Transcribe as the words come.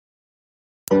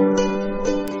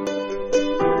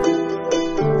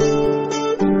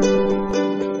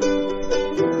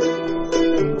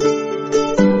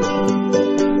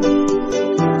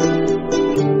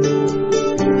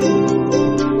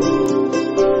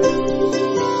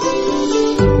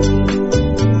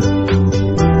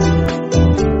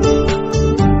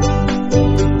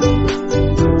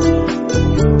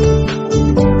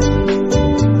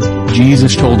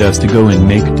Jesus told us to go and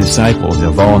make disciples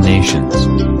of all nations,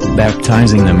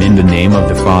 baptizing them in the name of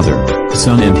the Father,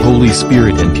 Son and Holy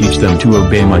Spirit, and teach them to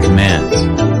obey my commands.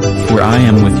 For I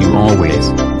am with you always.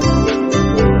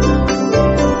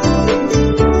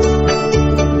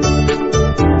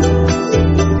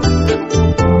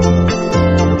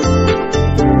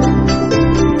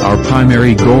 Our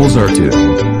primary goals are to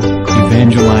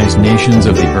evangelize nations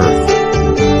of the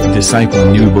earth, disciple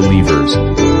new believers,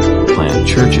 plant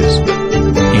churches,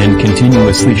 and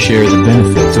continuously share the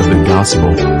benefits of the gospel,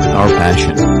 our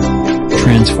passion.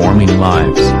 Transforming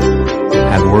lives,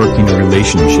 have working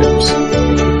relationships,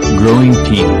 growing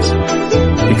teams,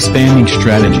 expanding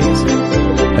strategies,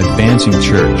 advancing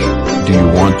church. Do you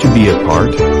want to be a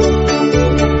part?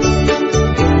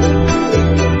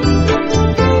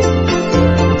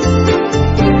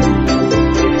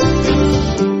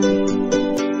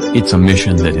 It's a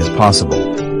mission that is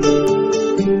possible.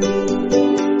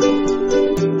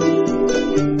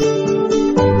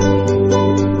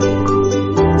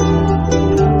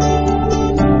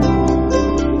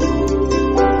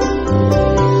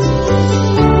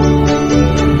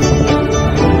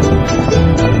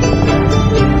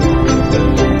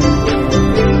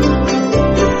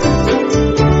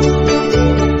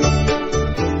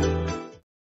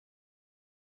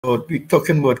 We're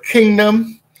talking about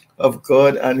kingdom of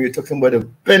God, and we're talking about the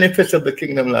benefits of the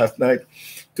kingdom last night.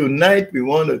 Tonight, we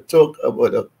want to talk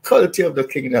about the culture of the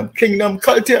kingdom. Kingdom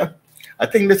culture. I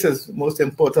think this is most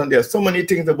important. There are so many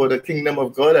things about the kingdom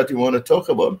of God that we want to talk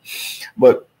about.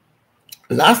 But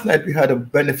last night, we had the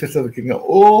benefits of the kingdom.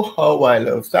 Oh, how I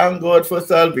love. Thank God for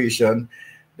salvation.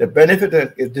 The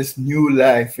benefit is this new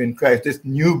life in Christ, this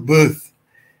new birth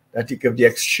that you give, the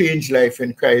exchange life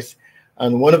in Christ.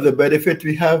 And one of the benefits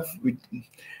we have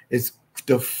is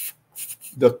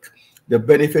the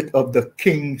benefit of the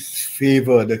king's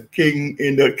favor, the king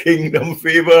in the kingdom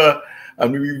favor.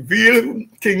 And we reveal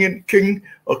king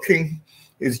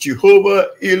is Jehovah,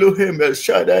 Elohim, El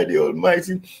Shaddai, the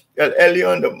Almighty, El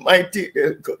Elyon, the mighty,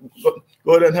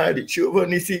 God and High, the Jehovah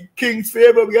Nissi, king's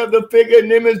favor. We have the pagan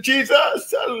name is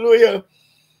Jesus. Hallelujah.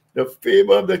 The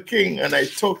favor of the king. And I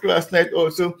talked last night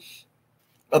also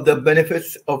of the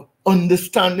benefits of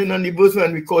understanding and the bosom,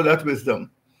 and we call that wisdom.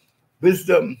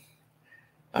 Wisdom.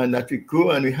 And that we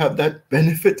grow and we have that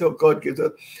benefit of God gives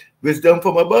us wisdom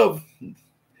from above.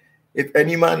 If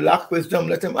any man lack wisdom,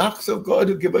 let him ask of God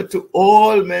who giveth to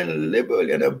all men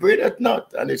liberally and upbraideth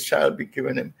not, and it shall be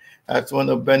given him. That's one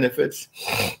of the benefits.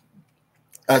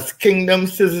 As kingdom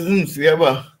citizens, we have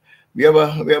a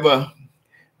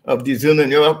of the zone, and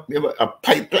we have a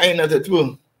pipeline, as it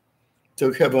were,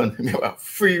 to heaven. We have a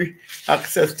free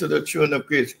access to the throne of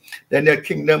grace. Then the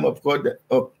kingdom of God,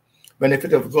 of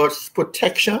benefit of God's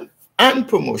protection and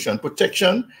promotion.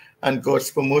 Protection and God's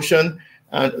promotion.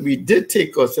 And we did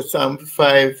take us to Psalm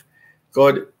 5.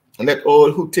 God, let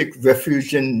all who take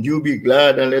refuge in you be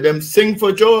glad, and let them sing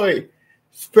for joy.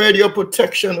 Spread your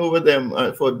protection over them.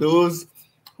 And for those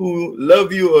who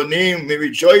love you or name may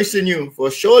rejoice in you.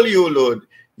 For surely, O Lord,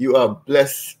 you are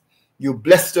blessed. You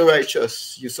bless the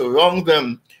righteous. You surround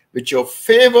them with your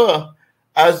favor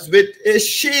as with a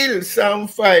shield. Psalm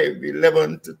 5,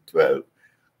 11 to 12.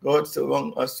 God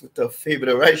surround us with the favor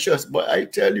of the righteous. But I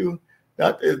tell you,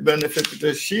 that is benefit of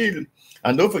the shield.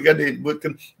 And don't forget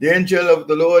the angel of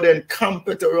the Lord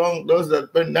encampeth around those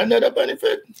that bring another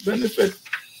benefit.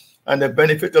 And the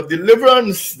benefit of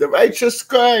deliverance. The righteous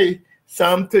cry.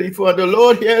 Psalm 34. And the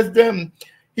Lord hears them.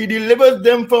 He delivers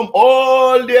them from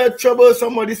all their troubles.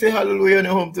 Somebody say hallelujah in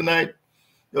your home tonight.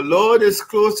 The Lord is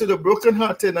close to the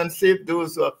brokenhearted and save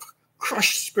those who are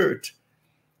crushed spirit.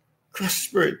 Crushed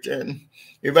spirit. And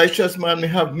a righteous man may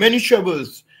have many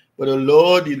troubles, but the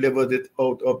Lord delivers it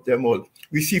out of them all.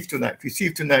 Receive tonight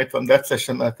from that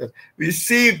session.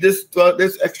 Receive this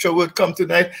extra word come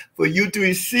tonight for you to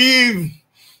receive.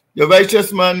 The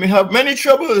righteous man may have many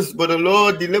troubles, but the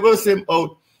Lord delivers him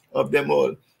out of them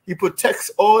all. He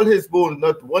protects all his bones,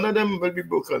 not one of them will be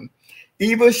broken.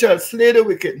 Evil shall slay the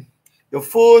wicked. The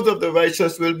foes of the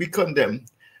righteous will be condemned.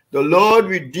 The Lord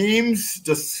redeems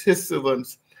his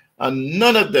servants, and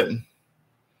none of them,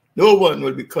 no one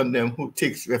will be condemned who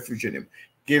takes refuge in him.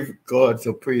 Give God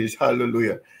the praise.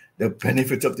 Hallelujah. The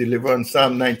benefit of deliverance.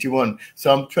 Psalm 91,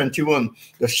 Psalm 21,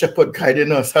 the shepherd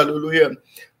guiding us. Hallelujah.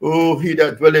 Oh, he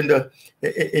that dwell in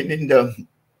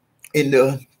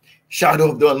the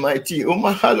shadow of the Almighty. Oh,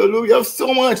 my hallelujah,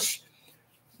 so much.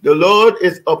 The Lord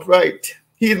is upright.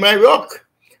 He is my rock,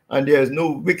 and there is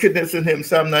no wickedness in him.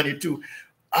 Psalm 92.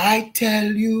 I tell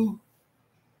you,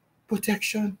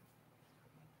 protection.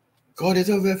 God is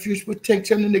a refuge,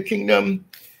 protection in the kingdom.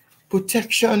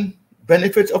 Protection,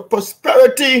 benefits of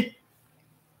prosperity.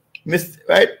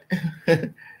 right?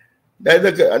 And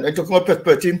I talk about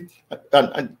prosperity,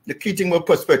 and the key thing about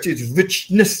prosperity is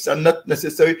richness and not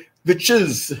necessarily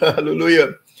riches.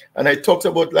 Hallelujah. And I talked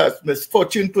about last,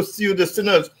 misfortune pursue the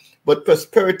sinners, but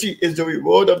prosperity is the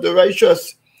reward of the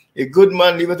righteous. A good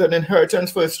man leaveth an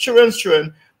inheritance for his children's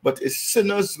children, but a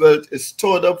sinner's wealth is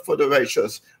stored up for the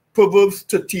righteous. Proverbs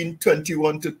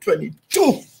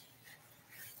 13:21-22.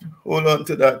 Hold on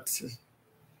to that.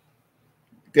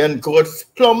 Then God's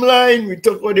plumb line. We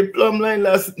talked about the plumb line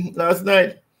last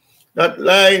night. That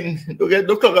line, don't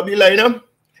talk about the line, huh?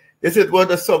 This is what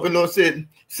the sovereign Lord said.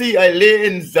 See, I lay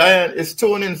in Zion, a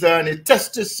stone in Zion, a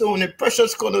tested stone, a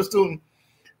precious cornerstone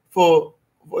for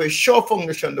a sure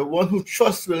foundation. The one who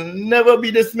trusts will never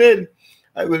be dismayed.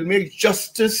 I will make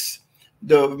justice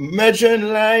the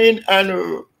measuring line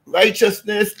and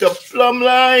righteousness the plumb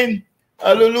line.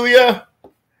 Hallelujah.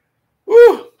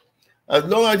 Woo. As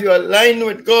long as you align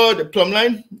with God, the plumb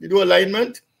line, you do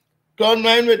alignment, plumb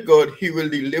line with God, He will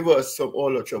deliver us from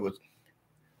all our troubles.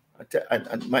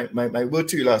 And my word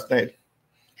to you last night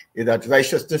is that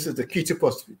righteousness is the key to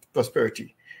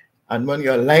prosperity. And when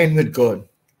you align with God,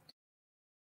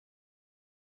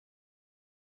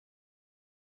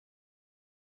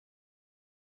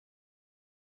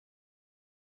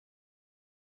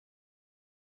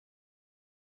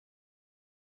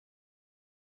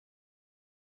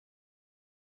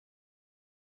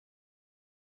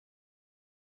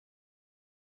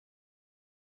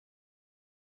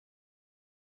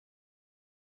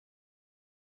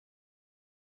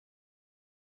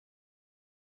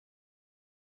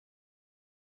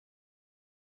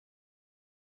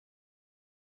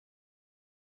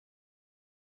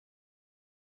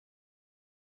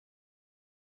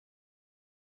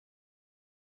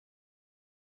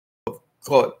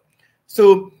 God.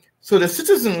 So the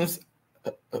citizens,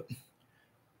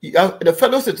 the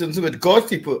fellow citizens with God's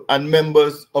people and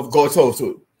members of God's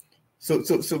household. So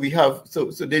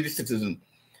they're the citizens.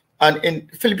 And in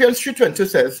Philippians 3:20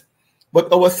 says,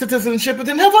 but our citizenship is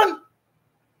in heaven.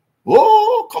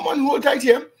 Whoa, come on, hold tight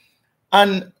here.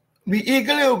 And we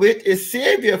eagerly await a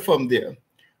Savior from there,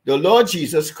 the Lord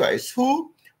Jesus Christ,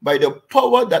 who, by the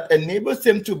power that enables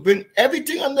him to bring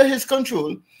everything under his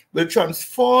control, will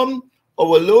transform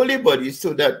our lowly bodies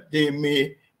so that they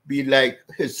may be like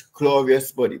his glorious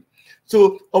body.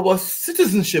 So our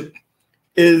citizenship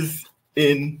is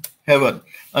in heaven.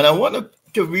 And I want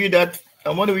to read that.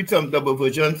 I want to read some double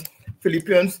versions.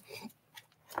 Philippians,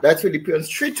 that's Philippians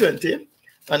 3:20.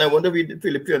 And I want to read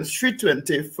Philippians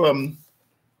 3:20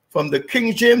 from the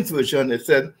King James Version. It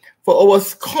said, for our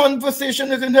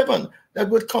conversation is in heaven. That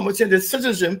would come within the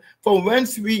citizenship from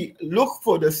whence we look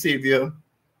for the Savior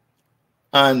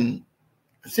and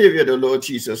Savior, the Lord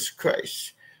Jesus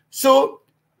Christ. So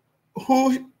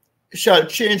who shall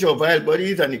change our vile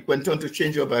bodies? And it went on to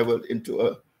change our Bible into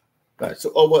a right.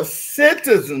 So our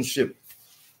citizenship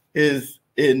is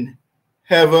in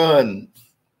heaven.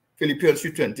 Philippians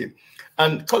 3:20.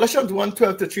 And Colossians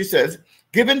 1:12-3 says,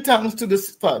 giving thanks to the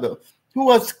Father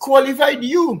who has qualified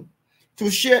you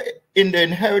to share in the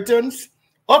inheritance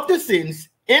of the saints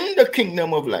in the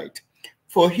kingdom of light.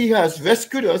 For he has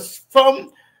rescued us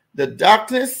from the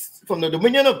darkness, from the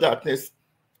dominion of darkness,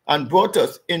 and brought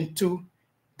us into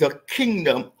the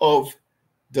kingdom of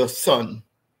the Son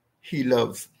he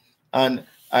loves. And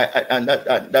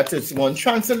that is one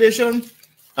translation.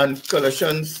 And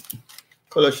Colossians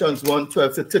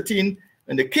 1:12-13,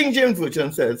 and the King James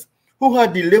Version says, who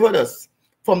had delivered us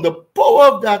from the power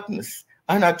of darkness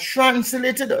and had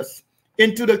translated us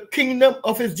into the kingdom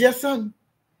of his dear Son,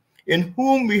 in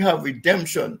whom we have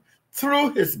redemption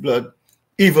through his blood,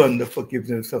 even the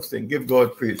forgiveness of sin. Give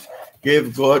God praise.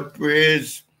 Give God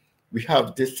praise. We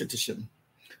have this citizen.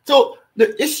 So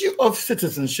the issue of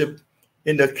citizenship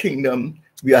in the kingdom,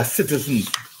 we are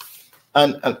citizens.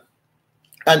 And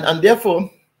therefore,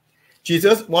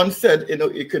 Jesus once said,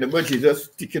 you can remember Jesus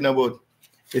speaking about,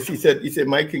 he said,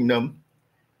 my kingdom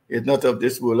is not of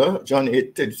this world. John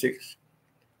 8:36.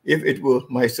 If it were,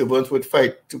 my servants would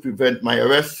fight to prevent my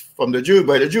arrest from the Jews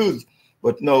by the Jews.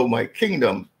 But no, my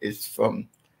kingdom is from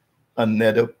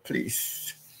another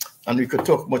place. And we could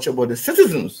talk much about the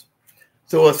citizens.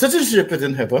 So our citizenship is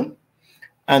in heaven,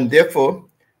 and therefore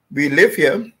we live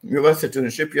here. We have a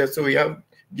citizenship here, so we have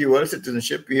dual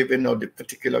citizenship. We have in all the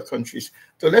particular countries.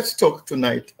 So let's talk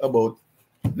tonight about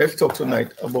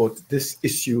this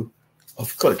issue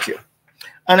of culture.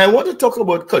 And I want to talk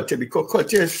about culture because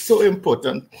culture is so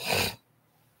important.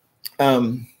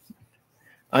 And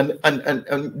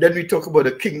then we talk about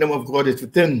the kingdom of God is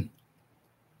within.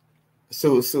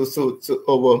 So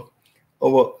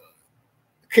our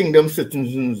kingdom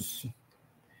citizens,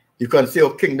 You can say, oh,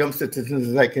 kingdom citizens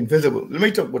is like invisible. Let me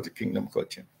talk about the kingdom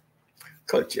culture.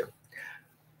 Culture.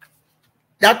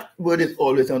 That word is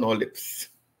always on our lips.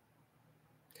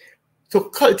 So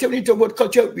culture, when you talk about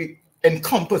culture, it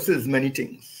encompasses many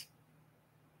things.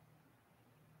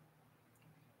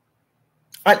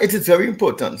 And it is very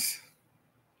important.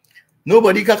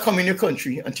 Nobody can come in your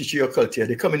country and teach you your culture.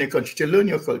 They come in your country to learn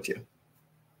your culture.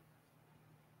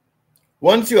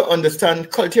 Once you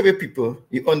understand culture of a people,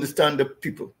 you understand the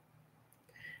people.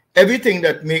 Everything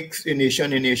that makes a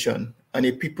nation and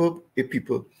a people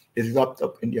is wrapped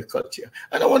up in their culture.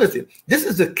 And I want to say, this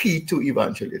is the key to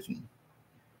evangelism.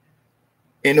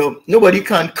 You know, nobody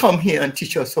can come here and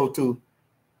teach us how to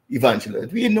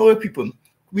evangelize. We know people.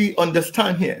 We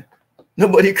understand here.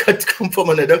 Nobody can come from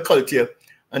another culture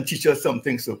and teach us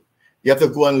something. So you have to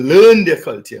go and learn their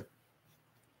culture.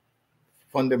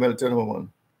 Fundamental number one.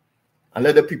 And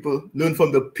let the people learn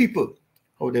from the people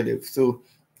how they live. So,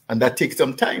 and that takes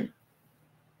some time.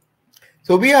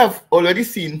 So we have already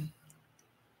seen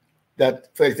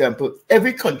that, for example,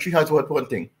 every country has one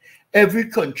thing. Every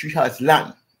country has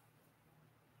land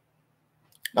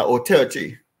or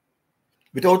territory.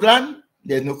 Without land,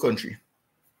 there's no country.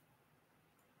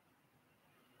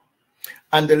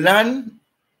 And the land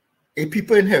a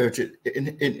people inhabit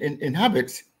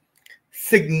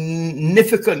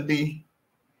significantly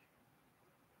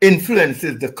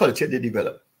influences the culture they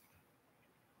develop.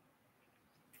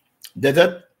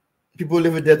 Desert, people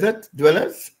live in desert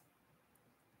dwellers.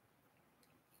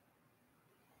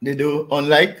 They're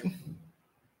unlike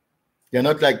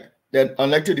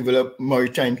to develop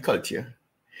maritime culture.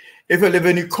 If you live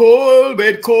in the cold,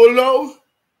 where it's cold now,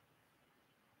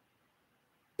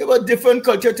 you have a different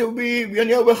culture to be when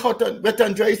you have a hot and wet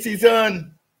and dry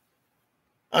season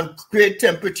and great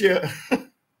temperature.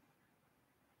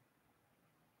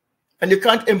 And you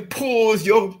can't impose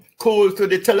your cold, so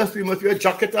they tell us we must wear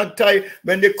jacket and tie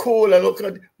when they're cold. And look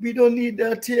at, we don't need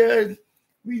that here.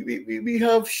 We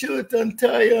have shirt and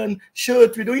tie and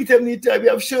shirt. We don't even need tie. We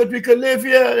have shirt. We can live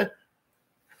here.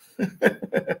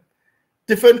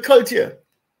 Different culture.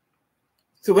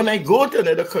 So when I go to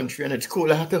another country and it's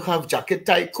cold, I have to have jacket,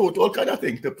 tie, coat, all kind of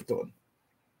things to put on.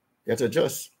 You have to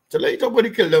adjust. So let you talk about the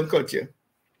kingdom culture.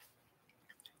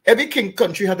 Every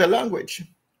country has a language.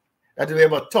 That we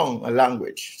have a tongue, a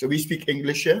language. So we speak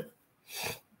English here.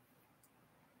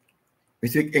 We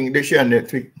speak English here, and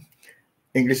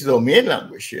English is our main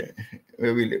language here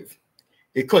where we live.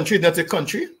 A country is not a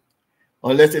country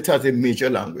unless it has a major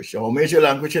language. Our major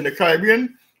language in the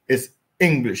Caribbean is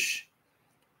English.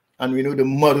 And we know the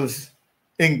mother's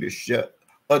English. There are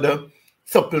other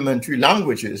supplementary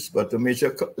languages, but the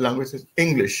major language is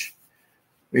English.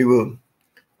 We were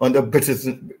under British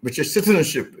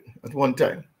citizenship at one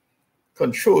time.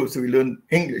 Control, so we learn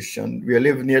English, and we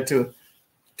live near to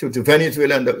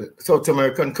Venezuela and the South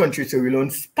American countries, so we learn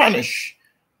Spanish.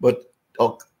 But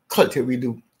our culture, we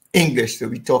do English, so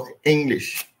we talk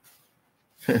English.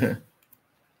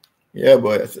 Yeah,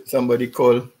 boy, somebody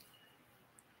call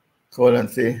and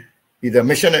say, he's a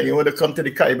missionary, you want to come to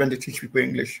the Caribbean to teach people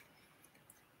English.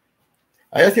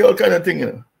 I say all kind of things, you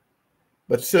know.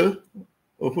 But sir,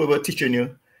 or whoever teaching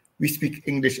you, we speak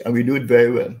English and we do it very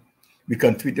well. We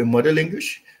can tweet the model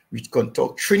English, we can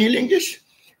talk Trini English,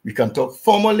 we can talk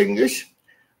formal English,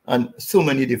 and so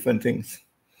many different things.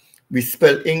 We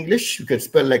spell English, we can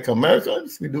spell like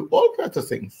Americans, we do all kinds of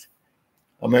things.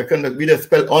 Americans, we just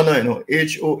spell honor, you know,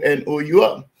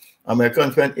 H-O-N-O-U-R.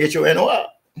 Americans spell H-O-N-O-R.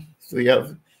 So you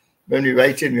have, when we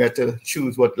write in, we have to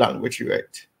choose what language you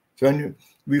write. So when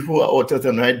we who are authors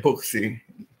and write books, see,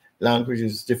 language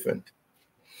is different.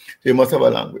 So you must have a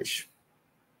language.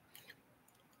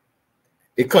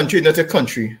 A country is not a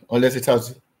country unless it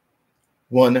has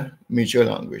one major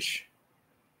language.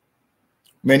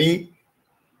 Many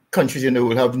countries in the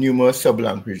world have numerous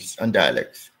sub-languages and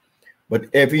dialects, but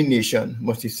every nation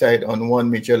must decide on one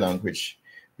major language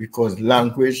because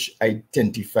language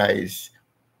identifies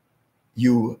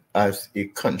you as a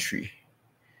country.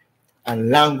 And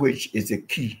language is a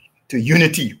key to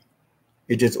unity.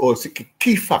 It is also a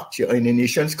key factor in a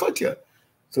nation's culture.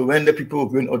 So when the people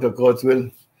were going out of God's will,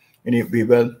 and it be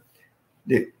well,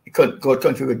 God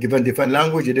country were given different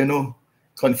languages, they didn't know,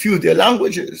 confused their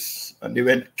languages, and they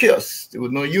went chaos. There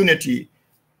was no unity.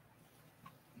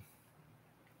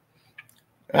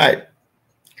 Right.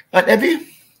 And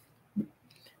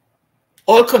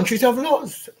all countries have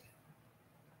laws.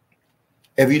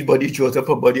 Everybody draws up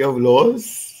a body of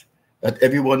laws that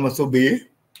everyone must obey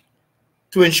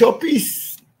to ensure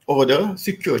peace, order,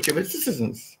 security of its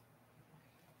citizens.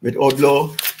 Without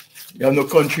law, you have no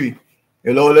country.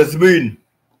 You're lawless being.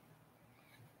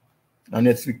 And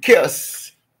it's with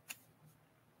chaos.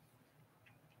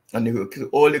 And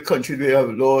all the countries we have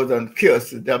laws and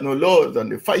chaos, they have no laws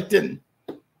and they're fighting.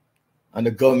 And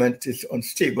the government is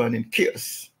unstable and in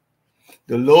chaos.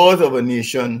 The laws of a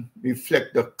nation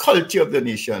reflect the culture of the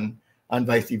nation and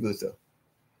vice versa.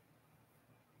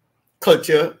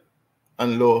 Culture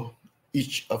and law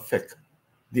each affect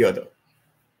the other.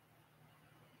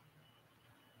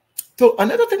 So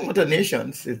another thing about the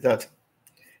nations is that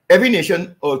every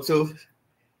nation also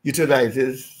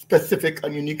utilizes specific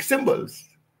and unique symbols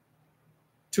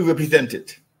to represent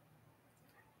it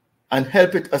and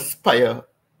help it aspire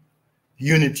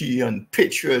unity and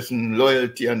patriotism,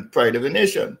 loyalty and pride of the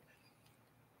nation,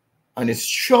 and a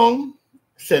strong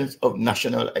sense of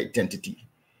national identity.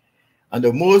 And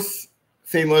the most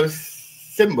famous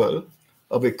symbol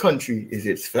of a country is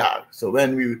its flag. So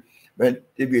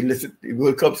if we listen to the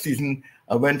World Cup season,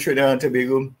 I went to Trinidad and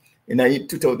Tobago in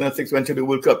 2006, went to the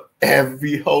World Cup.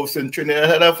 Every house in Trinidad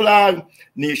had a flag.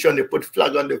 Nation, they put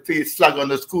flag on the face, flag on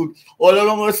the school, all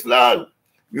around was flag.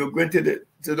 We were going to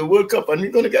the World Cup and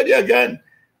we're going to get there again.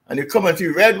 And you come and see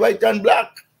red, white, and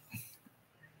black.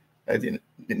 As in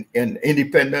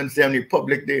Independence Day and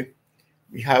Republic Day,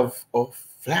 we have our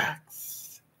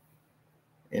flags.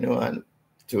 You know, and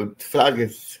so that flag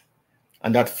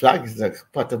is a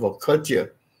part of our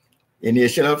culture. A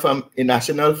national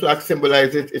flag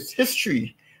symbolizes its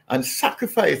history and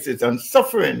sacrifices and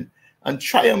suffering and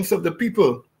triumphs of the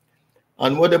people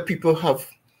and what the people have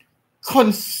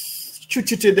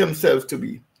constituted themselves to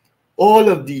be. All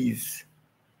of these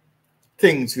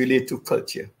things relate to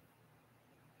culture.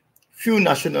 Few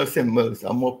national symbols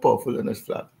are more powerful than a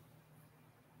flag.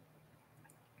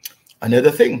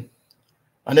 Another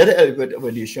element of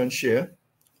a nation share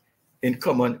in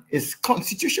common is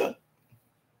constitution.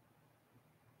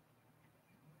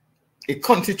 A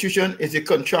constitution is a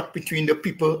contract between the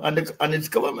people and its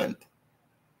government.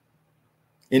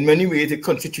 In many ways, a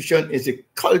constitution is a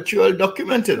cultural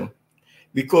document,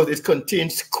 because it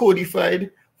contains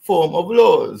codified form of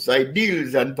laws,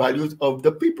 ideals, and values of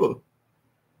the people,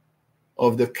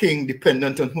 of the king,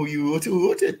 dependent on who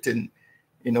wrote it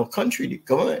in our country, the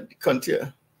government, the country.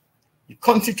 The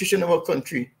constitution of our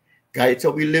country guides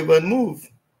how we live and move.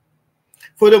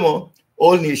 Furthermore,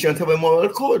 all nations have a moral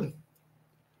code.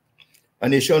 A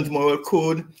nation's moral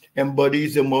code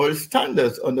embodies the moral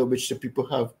standards under which the people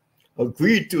have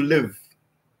agreed to live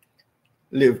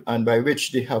and by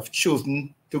which they have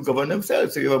chosen to govern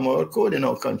themselves. So you have a moral code in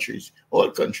all countries.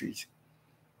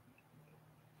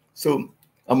 So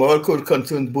a moral code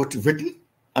concerns both written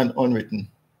and unwritten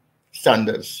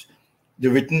standards. The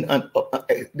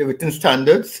written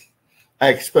standards are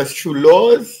expressed through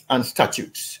laws and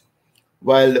statutes,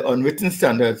 while the unwritten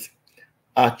standards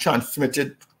are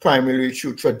transmitted primarily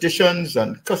through traditions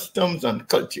and customs and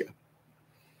culture.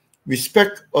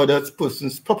 Respect other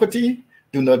person's property,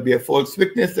 do not bear false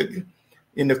witness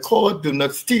in the court, do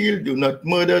not steal, do not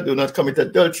murder, do not commit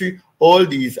adultery. All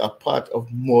these are part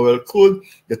of moral code.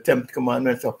 The 10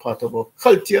 commandments are part of our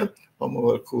culture. Our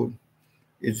moral code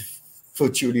is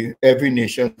virtually every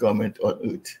nation, government on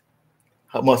earth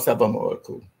must have a moral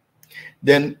code.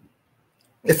 Then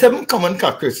the 7 common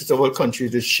characteristics of all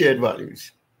countries is shared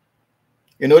values.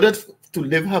 In order to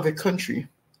have a country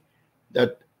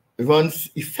that runs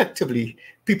effectively,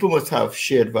 people must have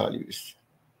shared values,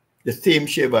 the same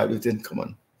shared values in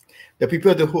common. The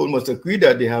people as a whole must agree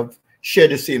that they share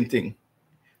the same thing,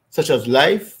 such as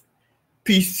life,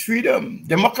 peace, freedom,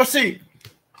 democracy.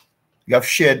 We have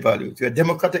shared values. We are a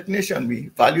democratic nation. We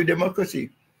value democracy.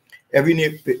 Then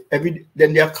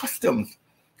there are customs.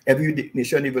 Every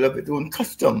nation develops its own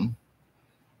custom.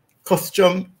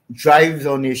 Custom drives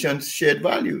our nation's shared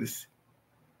values.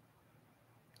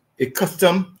 A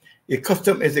custom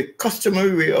is a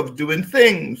customary way of doing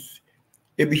things,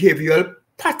 a behavioral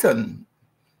pattern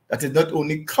that is not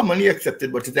only commonly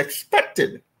accepted, but is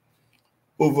expected.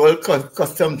 Overall,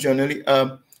 customs generally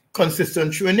are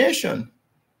consistent through a nation,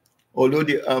 although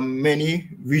there are many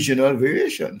regional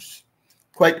variations.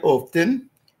 Quite often,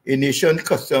 a nation's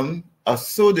customs are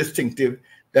so distinctive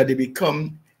that they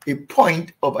become a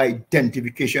point of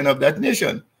identification of that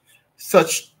nation.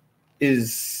 Such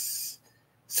is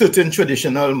certain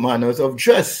traditional manners of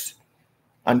dress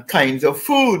and kinds of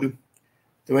food.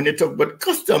 So when they talk about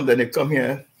customs, then they come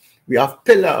here. We have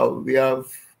pilau, we have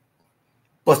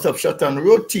pasab shot and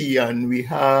roti, and we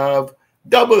have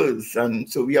doubles, and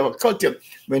so we have a culture.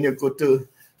 When you go to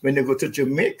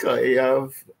Jamaica, you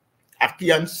have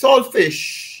ackee and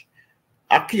saltfish.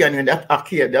 Ackee, and that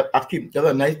ackee, that's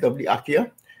a nice lovely ackee.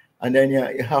 And then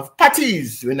you have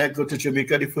patties. When I go to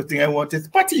Jamaica, the first thing I want is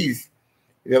patties.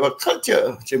 We have a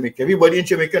culture, Jamaica. Everybody in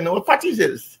Jamaica knows what patties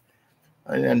is.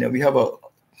 And then we have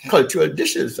cultural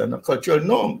dishes and cultural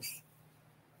norms.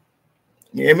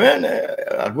 Amen.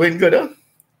 Going good, huh?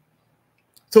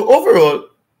 So overall,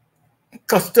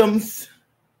 customs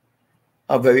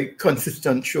are very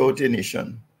consistent throughout the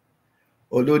nation,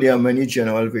 although there are many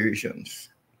general variations.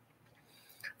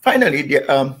 Finally,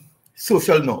 there are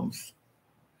social norms,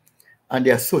 and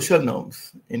there are social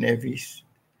norms in every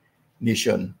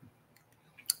nation.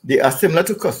 They are similar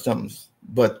to customs,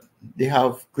 but they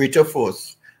have greater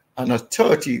force and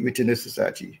authority within the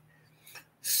society.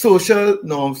 Social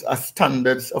norms are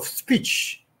standards of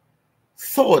speech,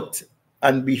 thought,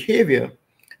 and behavior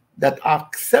that are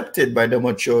accepted by the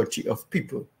majority of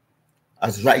people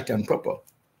as right and proper.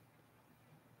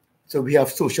 So we have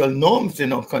social norms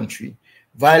in our country.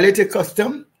 Violate a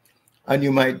custom, and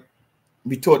you might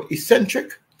be thought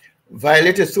eccentric.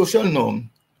 Violate a social norm,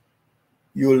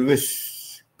 you will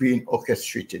risk being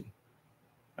orchestrated,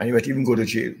 and you might even go to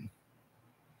jail.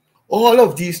 All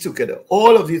of these together,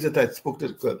 all of these that I spoke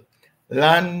to,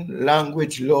 land,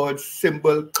 language, laws,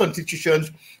 symbol,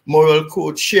 constitutions, moral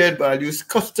code, shared values,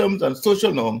 customs, and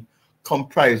social norm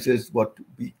comprises what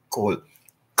we call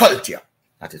culture.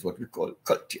 That is what we call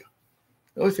culture.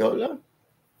 You see all that?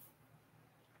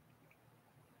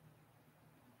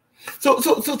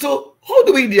 So how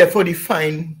do we therefore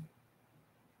define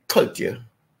culture?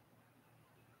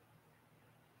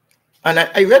 And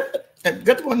I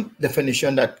got one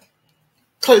definition that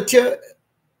culture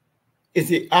is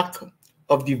the act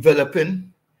of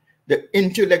developing the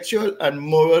intellectual and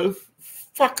moral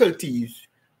faculties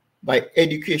by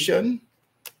education,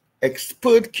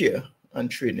 expert care, and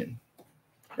training.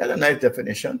 That's a nice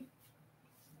definition.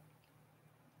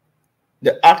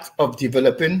 The act of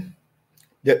developing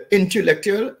the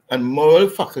intellectual and moral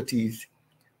faculties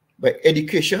by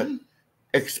education,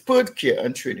 expert care,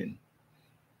 and training.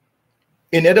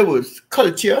 In other words,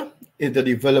 culture is the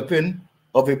developing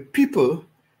of a people's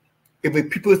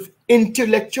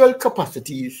intellectual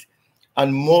capacities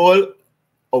and moral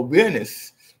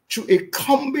awareness through a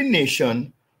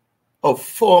combination of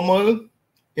formal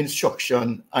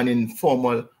instruction and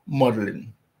informal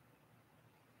modeling.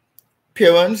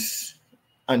 Parents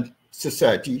and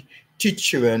society teach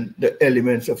children the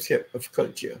elements of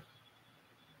culture.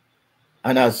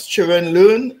 And as children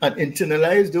learn and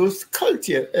internalize those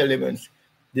culture elements,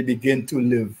 they begin to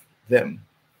live them.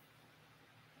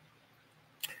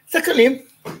 Secondly,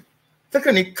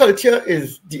 culture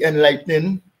is the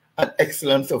enlightening and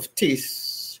excellence of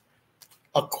tastes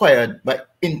acquired by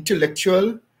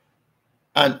intellectual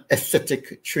and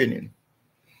aesthetic training.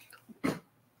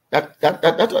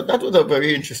 That was a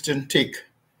very interesting take.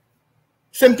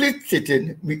 Simply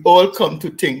stated, we all come to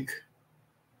think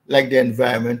like the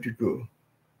environment we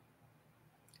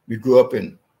grew up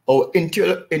in. Our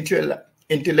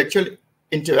intellectual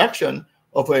interaction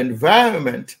of our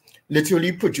environment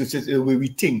literally produces the way we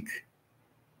think,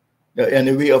 and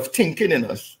a way of thinking in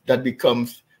us that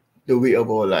becomes the way of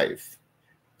our life.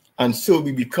 And so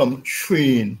we become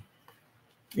trained.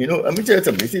 You know, let me tell you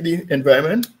something. See, the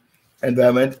environment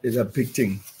is a big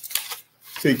thing.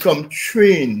 So you become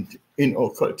trained in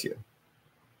our culture.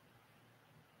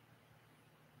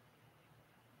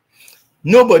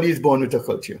 Nobody is born with a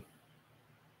culture.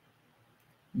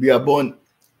 We are born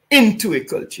into a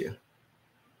culture,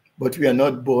 but we are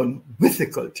not born with a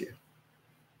culture.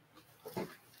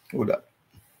 Hold up.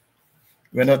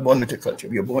 We are not born with a culture.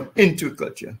 We are born into a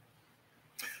culture.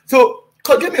 So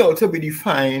culture may also be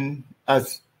defined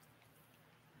as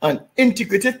an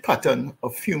integrated pattern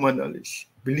of human knowledge,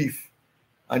 belief,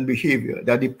 and behavior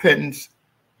that depends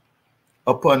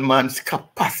upon man's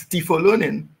capacity for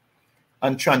learning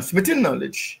and transmitting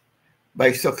knowledge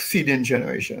by succeeding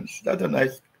generations. That's a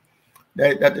nice,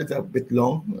 that is a bit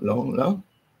long.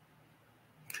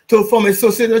 So from a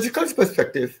sociological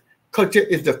perspective, culture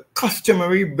is the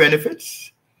customary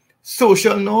benefits,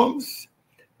 social norms,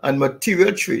 and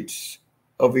material traits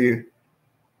of a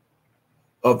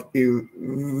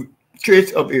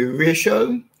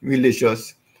racial,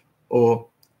 religious, or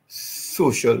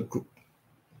social group.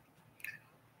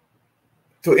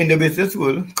 So in the business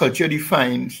world, culture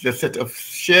defines the set of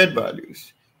shared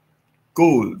values,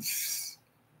 goals,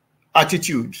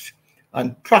 attitudes,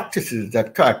 and practices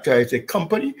that characterize a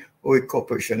company or a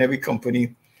corporation. Every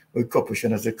company or corporation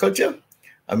has a culture.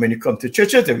 And when you come to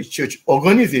churches, every church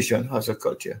organization has a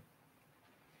culture.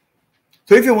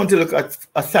 So if you want to look at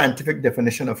a scientific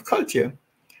definition of culture,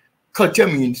 culture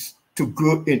means to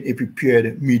grow in a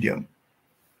prepared medium.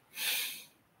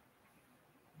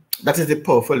 That is a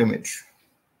powerful image.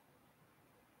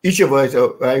 Each of us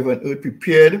arrive on earth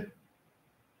prepared,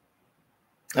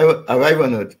 arrive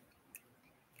on earth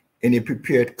in a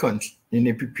prepared in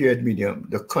a prepared medium,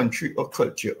 the country or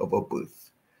culture of our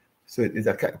birth. So it is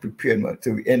a kind of prepared one.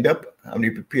 So we end up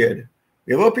having prepared.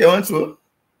 We have our parents were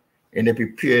in a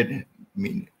prepared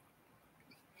medium.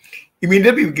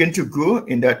 Immediately we begin to grow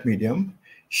in that medium,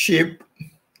 shaped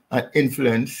and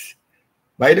influenced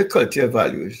by the cultural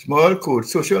values, moral code,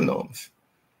 social norms,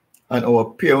 and our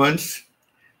parents,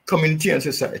 community, and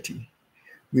society.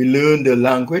 We learn the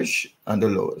language and the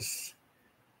laws.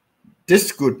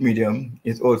 This growth medium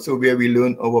is also where we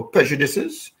learn our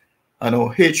prejudices and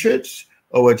our hatreds,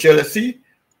 our jealousy,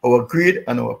 our greed,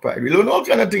 and our pride. We learn all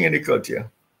kinds of things in the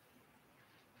culture.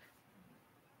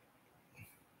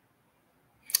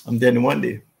 And then one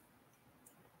day,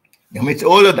 amidst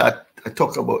all of that I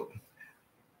talk about,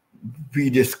 we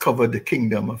discovered the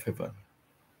kingdom of heaven.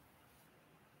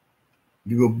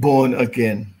 We were born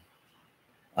again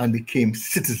and became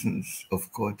citizens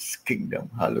of God's kingdom.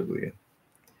 Hallelujah.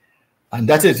 And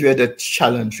that is where the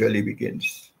challenge really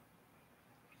begins.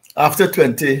 After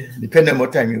 20, depending on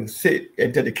what time you say,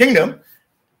 enter the kingdom,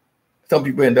 some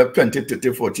people end up 20,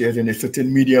 30, 40 years in a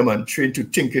certain medium and trained to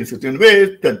think in certain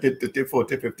ways, 20, 30,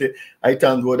 40, 50. I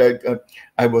thank God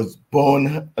I was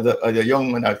born as a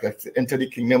young man. I entered the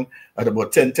kingdom at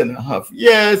about 10 and a half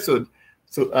years. So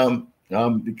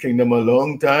the kingdom a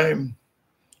long time.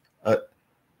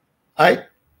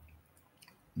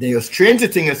 They are trained to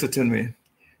think a certain way.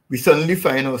 We suddenly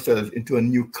find ourselves into a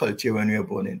new culture when we are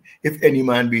born in. If any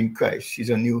man be in Christ, he's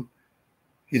a new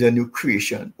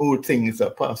creation. All things are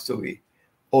passed away.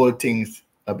 All things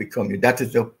are become new. That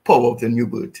is the power of the new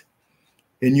birth.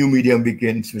 A new medium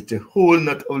begins with a whole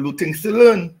lot of new things to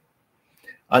learn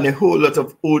and a whole lot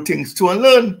of old things to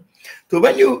unlearn. So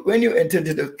when you enter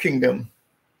into the kingdom,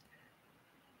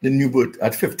 the new birth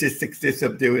at 50, 60,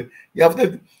 70, you have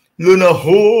to learn a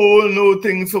whole new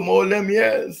things from all them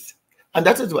years. And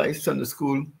that is why Sunday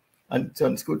school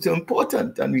is so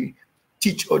important. And we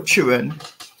teach our children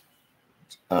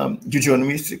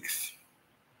Deuteronomy 6.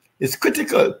 It's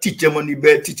critical. Teach them on the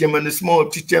bed, teach them on the small,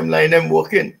 teach them lying and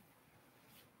walking.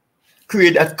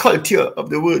 Create that culture of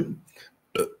the word.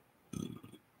 So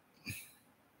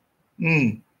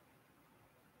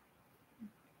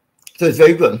it's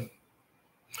very good.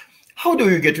 How do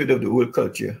we get rid of the old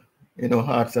culture in our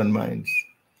hearts and minds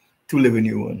to live a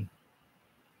new one?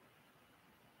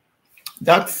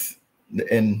 That's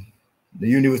the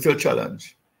universal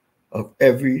challenge of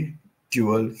every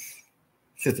dual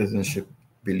citizenship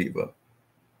believer.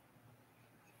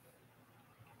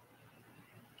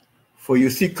 For you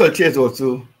see, culture is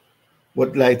also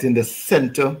what lies in the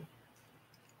center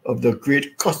of the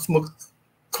great cosmic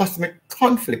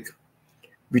conflict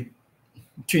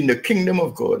between the kingdom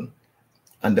of God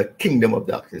and the kingdom of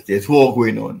darkness. There's war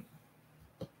going on.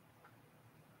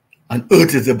 And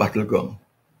earth is the battleground.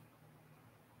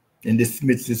 In this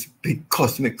midst, this big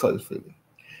cosmic conflict.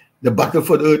 The battle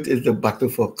for the earth is the battle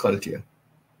for culture.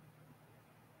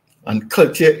 And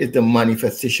culture is the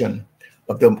manifestation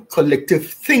of the collective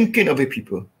thinking of a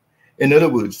people. In other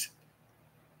words,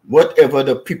 whatever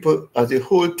the people as a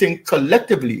whole think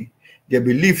collectively, their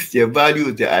beliefs, their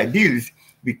values, their ideals,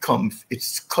 becomes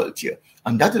its culture.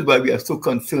 And that is why we are so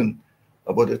concerned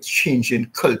about the change in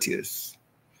cultures.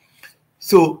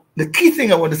 So the key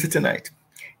thing I want to say tonight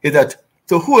is that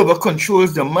so whoever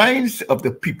controls the minds of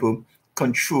the people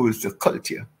controls the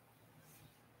culture.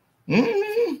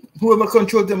 Whoever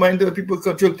controls the mind of the people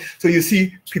controls. So you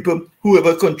see people,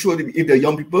 whoever controls, if they're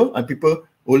young people and people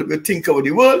will think about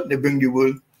the world, they bring the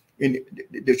world in.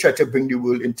 They try to bring the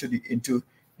world into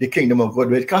the kingdom of God,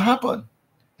 where it can happen.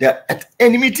 They are at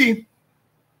enmity.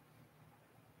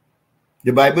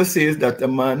 The Bible says that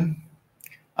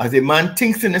as a man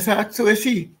thinks in his heart, so is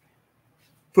he.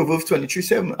 Proverbs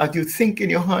 23:7, as you think in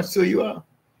your heart, so you are.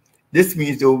 This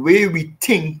means the way we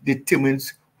think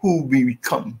determines who we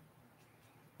become.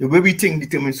 The way we think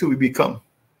determines who we become.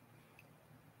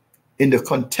 In this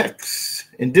context,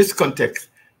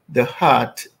 the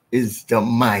heart is the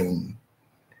mind,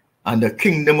 and the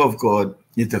kingdom of God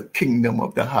is the kingdom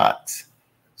of the heart,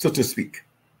 so to speak.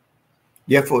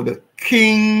 Therefore, the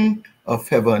King of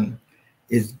heaven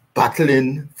is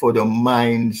battling for the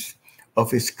minds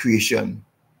of his creation.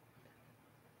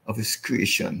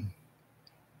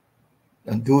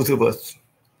 And those of us,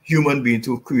 human beings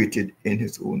who are created in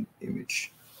his own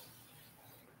image.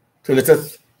 So let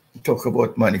us talk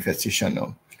about manifestation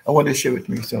now. I want to share with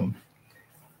me some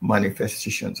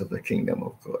manifestations of the kingdom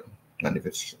of God.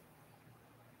 Manifestation.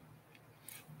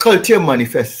 Culture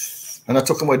manifests, and I'm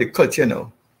talking about the culture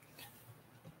now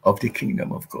of the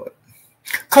kingdom of God.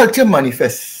 Culture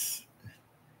manifests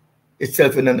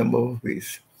itself in a number of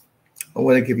ways. I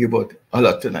want to give you about a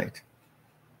lot tonight.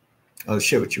 I'll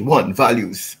share with you. One,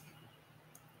 values.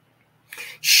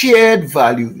 Shared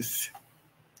values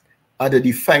are the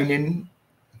defining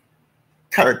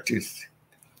characters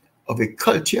of a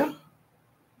culture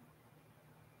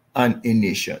and a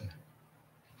nation.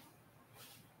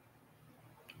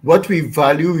 What we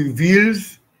value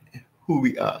reveals who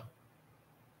we are.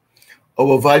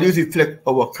 Our values reflect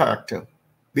our character.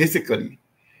 Basically,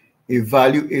 a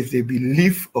value is a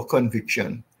belief or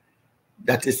conviction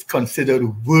that is considered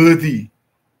worthy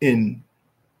in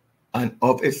and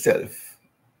of itself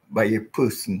by a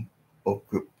person or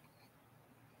group.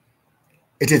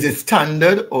 It is a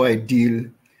standard or ideal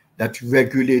that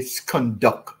regulates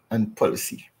conduct and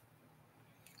policy.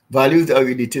 Values are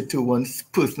related to one's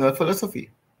personal philosophy.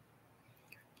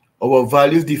 Our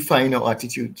values define our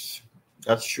attitudes.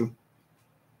 That's true.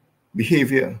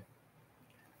 Behavior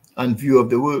and view of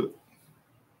the world.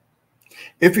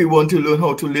 If we want to learn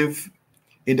how to live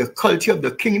in the culture of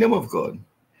the kingdom of God,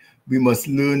 we must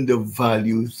learn the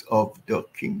values of the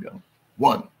kingdom.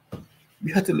 One,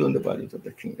 we have to learn the values of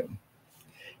the kingdom.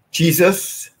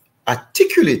 Jesus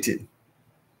articulated,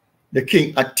 the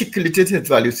king articulated his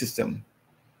value system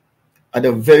at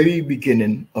the very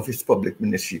beginning of his public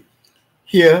ministry.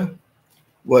 Hear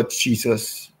what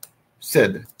Jesus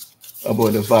said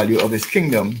about the value of his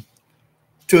kingdom.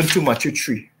 Turn to Matthew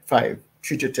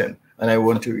 3:10, and I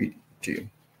want to read it to you.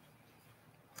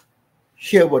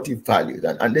 Hear what he valued.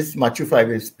 And this Matthew 5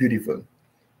 is beautiful.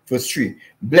 Verse 3,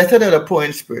 blessed are the poor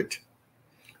in spirit,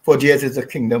 for theirs is the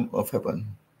kingdom of heaven.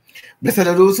 Blessed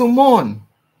are those who mourn,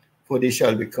 for they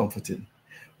shall be comforted.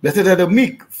 Blessed are the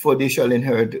meek, for they shall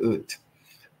inherit the earth.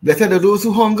 Blessed are those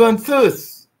who hunger and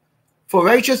thirst for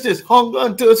righteousness, hunger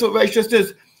and thirst for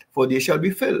righteousness, for they shall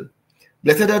be filled.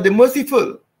 Blessed are the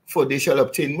merciful, for they shall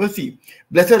obtain mercy.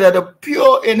 Blessed are the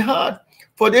pure in heart,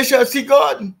 for they shall see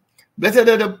God. Blessed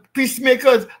are the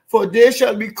peacemakers, for they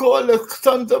shall be called the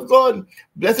sons of God.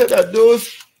 Blessed are those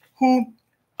who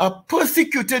are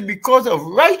persecuted because of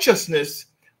righteousness,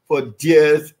 for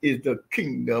theirs is the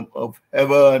kingdom of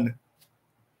heaven.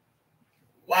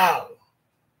 Wow.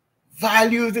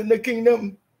 Values in the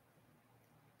kingdom.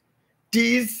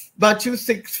 These Matthew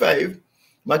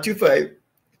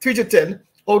 5:3-10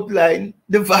 outline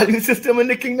the value system in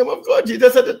the kingdom of God.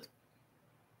 Jesus said it.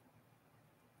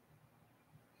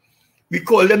 We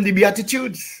call them the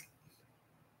Beatitudes,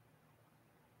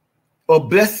 or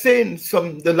blessings,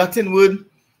 from the Latin word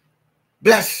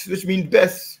bless, which means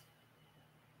best.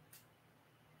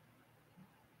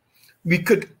 We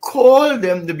could call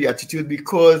them the Beatitudes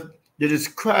because they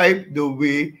describe the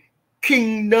way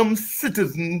kingdom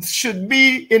citizens should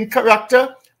be in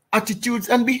character, attitudes,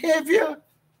 and behavior.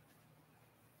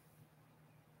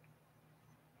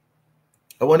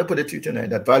 I want to put it to you tonight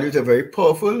that values are very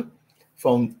powerful,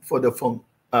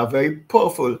 very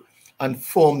powerful and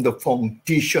form the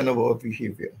foundation of our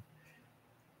behavior.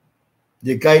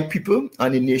 They guide people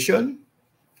and a nation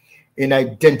in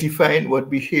identifying what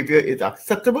behavior is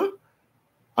acceptable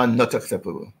and not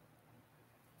acceptable.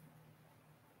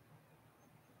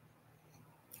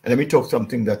 And let me talk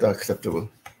something that are acceptable.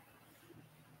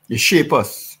 They shape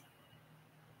us.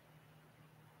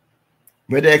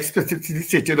 Whether explicitly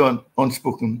stated or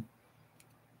unspoken,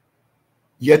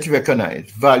 yet recognized,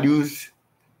 values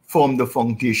form the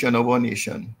foundation of our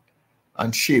nation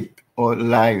and shape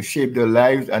the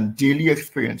lives and daily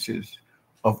experiences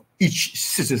of each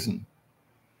citizen.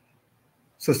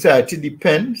 Society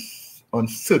depends on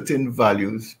certain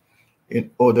values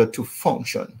in order to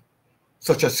function,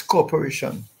 such as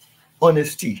cooperation,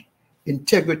 honesty,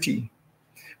 integrity.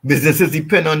 Businesses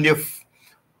depend on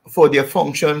for their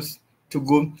functions to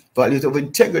go values of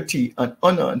integrity and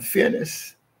honor and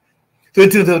fairness. So in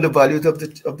terms of the values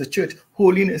of the church,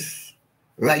 holiness,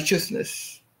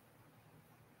 righteousness.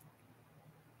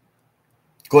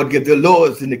 God gave the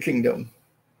laws in the kingdom,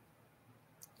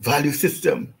 value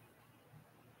system,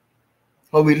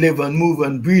 how we live and move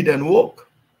and breathe and walk.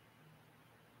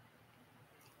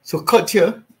 So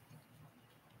culture,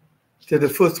 so the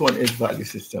first one is value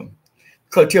system.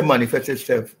 Culture manifests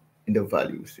itself in the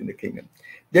values in the kingdom.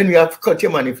 Then we have culture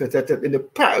manifests itself in the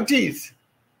priorities.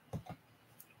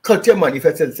 Culture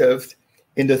manifests itself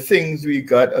in the things we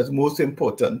regard as most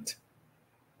important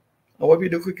and what we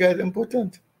do regard as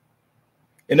important.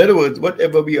 In other words,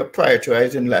 whatever we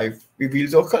prioritize in life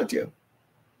reveals our culture.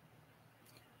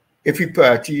 If we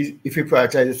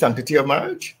prioritize the sanctity of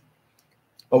marriage,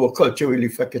 our culture will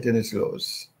reflect it in its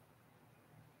laws.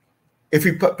 If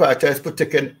we prioritize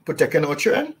protecting our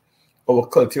children, our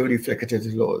culture will reflect it in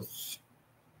its laws.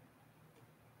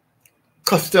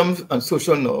 Customs and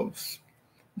social norms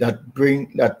that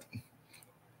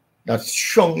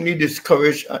strongly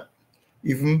discourage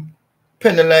even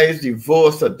penalize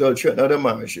divorce, adultery, and other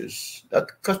marriages.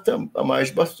 That custom are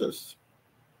marriage busters.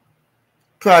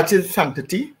 Practice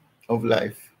sanctity of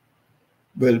life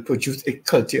will produce a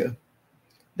culture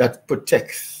that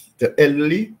protects the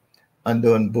elderly and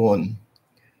the unborn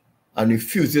and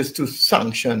refuses to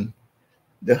sanction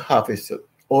the harvest of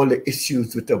all the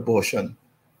issues with abortion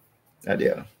are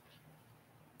there.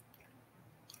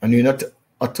 And you're not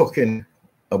talking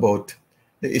about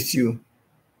the issue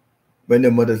when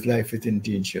the mother's life is in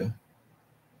danger.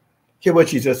 Hear what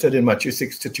Jesus said in Matthew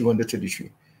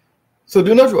 6:31-33. So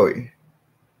do not worry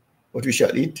what we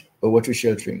shall eat or what we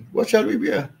shall drink. What shall we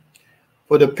wear?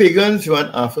 For the pagans run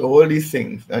after all these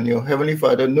things, and your heavenly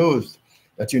Father knows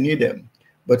that you need them.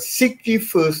 But seek ye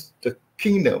first the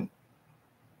kingdom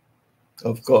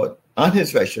of God and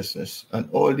his righteousness, and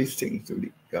all these things will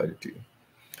be added to you.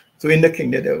 So in the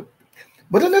kingdom,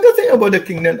 but another thing about the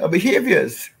kingdom are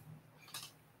behaviors.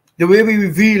 The way we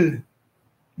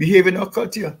behave in our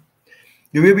culture.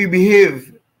 The way we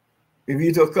behave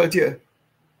reveals our culture.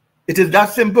 It is that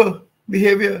simple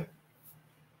behavior.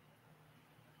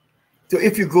 So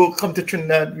if you come to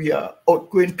Trinidad, we are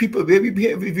outgoing people. The way we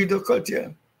behave reveals our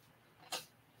culture.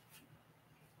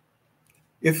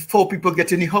 If 4 people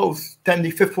get in the house, then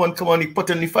the 5th one come on, he put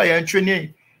on the fire and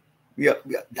Trinidad.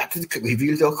 That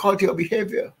reveals our culture, our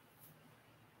behavior.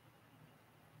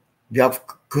 We have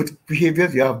good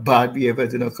behaviors, we have bad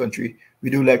behaviors in our country. We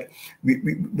do like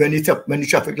when the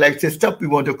traffic lights say stop, we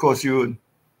want to cross the road.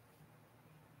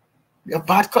 We have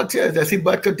bad cultures. I see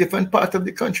bad culture different parts of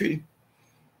the country.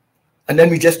 And then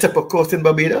we just step across in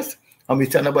Barbados and we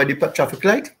stand by the traffic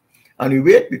light and we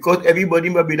wait because everybody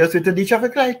in Barbados wait at the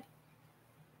traffic light.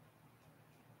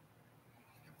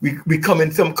 We come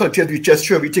in some cultures, we just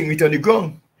throw everything right on the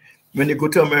ground. When you go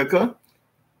to America,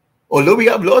 although we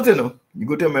have laws, you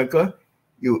go to America,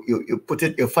 you put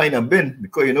it, you find a bin,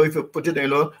 because if you put it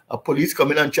in law, a police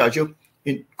come in and charge you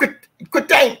in quick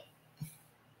time.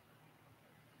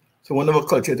 So one of our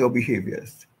cultures are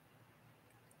behaviors.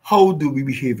 How do we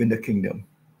behave in the kingdom?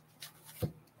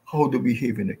 How do we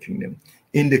behave in the kingdom?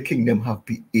 In the kingdom have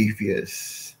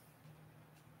behaviors.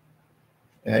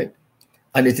 Right?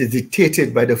 And it is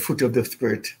dictated by the fruit of the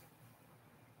Spirit.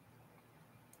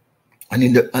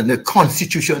 And the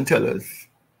Constitution tells us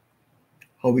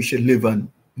how we should live and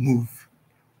move.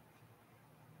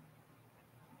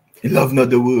 Love not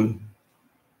the world.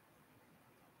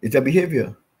 It's a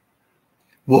behavior.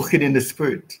 Walking in the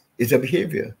Spirit is a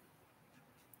behavior.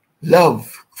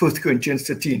 Love, 1 Corinthians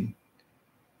 13,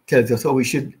 tells us how we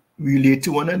should relate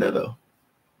to one another.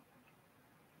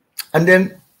 And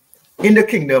then in the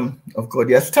kingdom of God,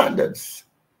 there are standards.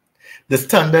 The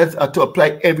standards are to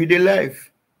apply everyday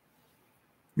life.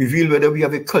 Reveal whether we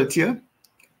have a culture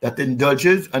that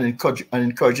indulges and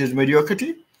encourages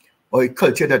mediocrity, or a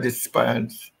culture that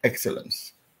inspires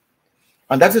excellence.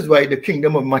 And that is why the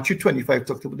kingdom of Matthew 25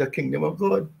 talks about the kingdom of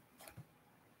God.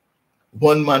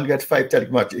 One man gets 5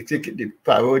 talents. The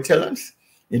power of talents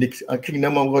in the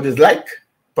kingdom of God is like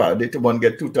parable. One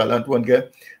get 2 talents, one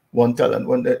get 1 talent,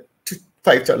 one get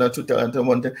 5 talents, 2 talents, and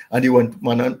 1 talent. And the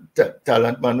one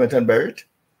talent man went and buried.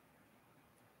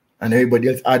 And everybody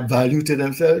else add value to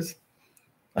themselves.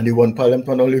 And the 1 talent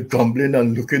man only grumbling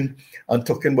and looking and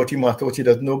talking about him after what he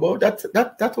doesn't know about.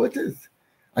 That's what it is.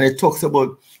 And it talks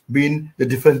about being the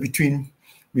difference between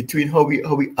how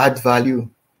we add value.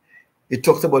 It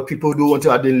talks about people who don't want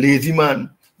to add a lazy man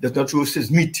does not roast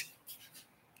his meat,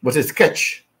 but a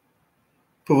sketch.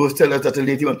 Proverbs tell us that a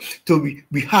lazy man. So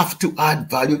we have to add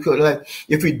value to life.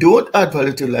 If we don't add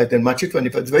value to life, then Matthew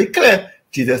 25 is very clear.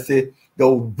 Jesus said, the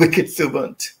wicked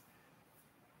servant.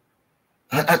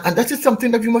 And that is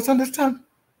something that we must understand.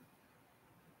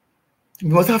 We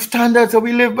must have standards that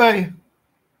we live by.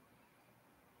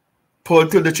 Paul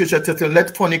told the church that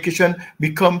let fornication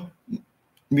become,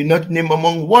 we not name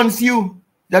among once you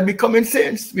that becoming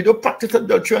saints. We don't practice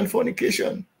adultery and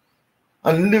fornication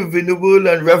and live in the world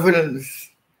and reverence.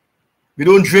 We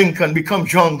don't drink and become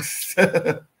drunks.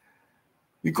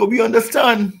 Because we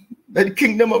understand that the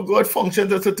kingdom of God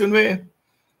functions a certain way.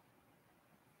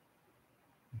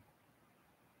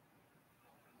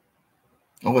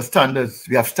 Our standards,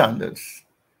 we have standards.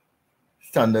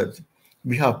 Standards.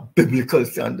 We have biblical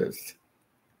standards.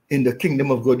 In the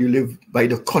kingdom of God, you live by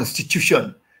the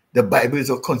Constitution. The Bible is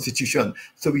a constitution.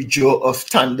 So we draw our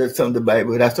standards from the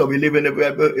Bible. That's how we live in the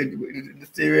Bible in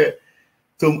this area.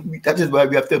 So that is why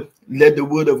we have to let the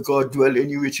word of God dwell in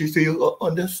you, so you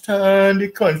understand the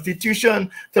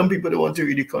Constitution. Some people don't want to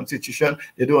read the Constitution.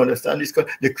 They don't understand this.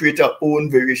 They create their own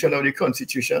variation of the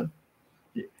Constitution.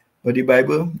 But the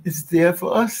Bible is there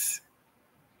for us.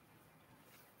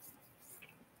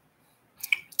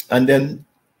 And then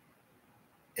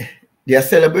their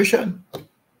celebration.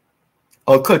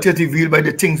 Our culture is revealed by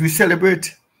the things we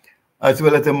celebrate, as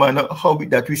well as the manner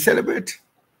that we celebrate.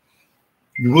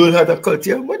 The world has a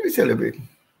culture. What do we celebrate?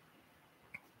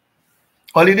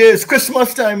 Holidays,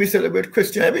 Christmas time, we celebrate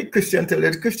Christian. Every Christian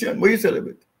celebrates Christian. What do you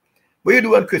celebrate? What do you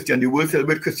do on Christian? The world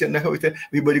celebrate Christian. That's how we say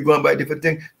everybody go and buy different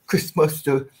things. Christmas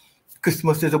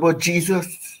is about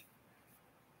Jesus.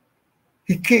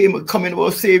 He came, coming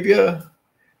our Savior.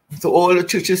 So all the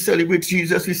churches celebrate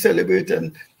Jesus. We celebrate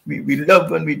and we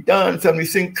love and we dance and we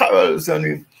sing carols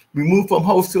and we move from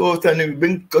house to house and we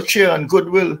bring good cheer and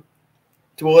goodwill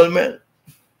to all men.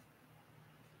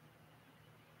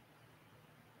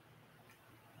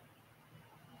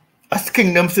 As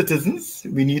kingdom citizens,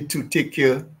 we need to take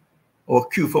care or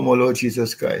cue from our Lord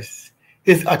Jesus Christ.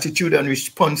 His attitude and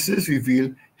responses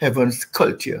reveal heaven's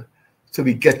culture. So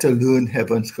we get to learn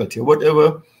heaven's culture.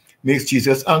 Whatever makes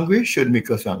Jesus angry should make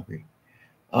us angry.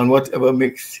 And whatever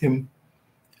makes him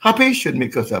happy should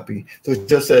make us happy. So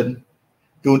Jesus said,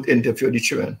 don't interfere with the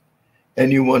children.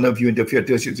 Any one of you interfere with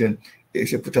the children, they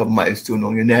should put a milestone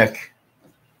on your neck.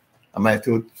 A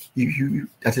milestone,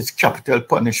 that is capital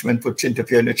punishment for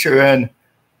interfering with the children.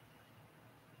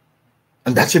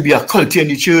 And that should be a culture in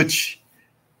the church.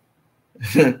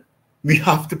 We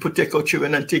have to protect our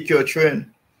children and take care of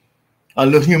children.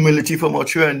 And learn humility from our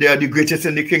children. They are the greatest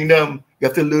in the kingdom. You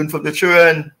have to learn from the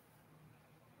children.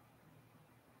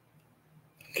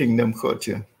 Kingdom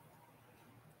culture.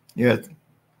 Yes.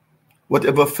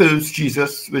 Whatever fills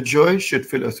Jesus with joy should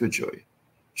fill us with joy.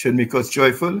 Should make us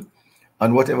joyful.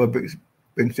 And whatever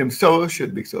brings him sorrow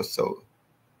should make us sorrow.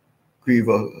 Grieve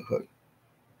or hurt.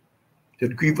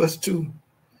 Should grieve us too.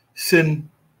 Sin.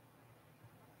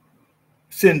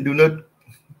 Do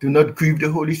not grieve the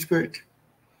Holy Spirit.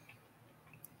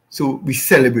 So we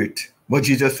celebrate. What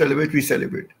Jesus celebrates, we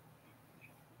celebrate.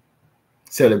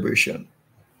 Celebration.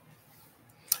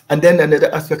 And then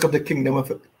another aspect of the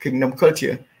kingdom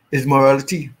culture is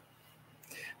morality.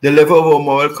 The level of our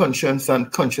moral conscience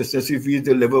and consciousness reveals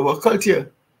the level of our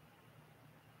culture.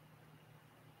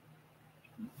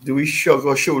 Do we shrug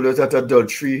our shoulders at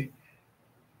adultery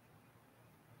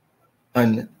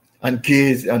and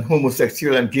gays and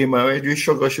homosexual and gay marriage? Do we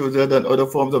shrug our shoulders at other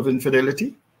forms of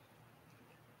infidelity?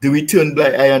 Do we turn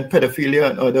blind eye on pedophilia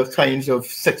and other kinds of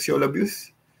sexual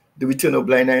abuse? Do we turn a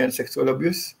blind eye on sexual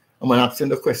abuse? I'm asking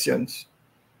the questions.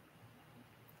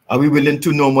 Are we willing to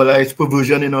normalize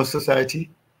perversion in our society?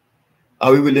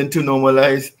 Are we willing to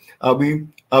normalize? Are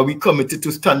we committed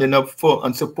to standing up for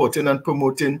and supporting and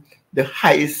promoting the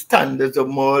highest standards of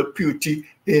moral purity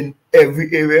in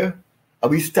every area? Are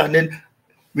we standing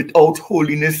without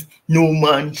holiness, no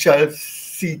man shall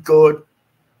see God?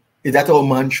 Is that our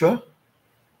mantra?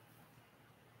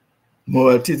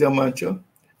 Morality is a mantra.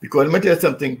 Because let me tell you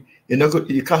something,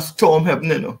 you can't storm heaven,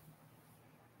 you know.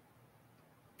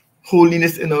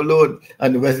 Holiness in our Lord.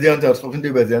 And Wesleyans are talking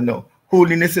to Wesleyan now.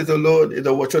 Holiness is the Lord, is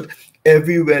a watchword.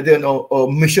 Everywhere then our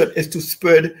mission is to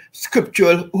spread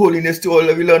scriptural holiness to all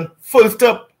everyone. Full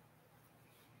stop.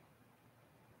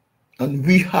 And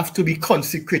we have to be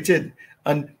consecrated.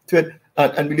 And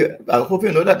I hope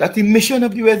you know that that's the mission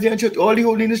of the Wesleyan Church, all the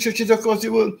holiness churches across the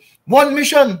world. One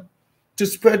mission, to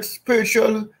spread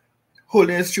spiritual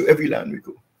holiness to every land we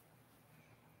go.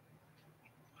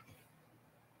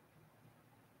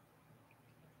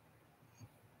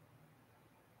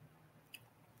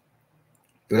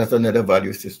 So that's another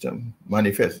value system.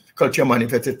 Culture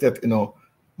manifests itself in our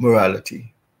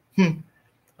morality. And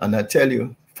I tell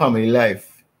you, family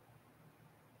life.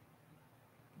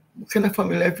 What kind of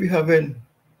family life we have in?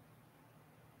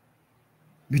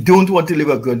 We don't want to live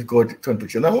a good God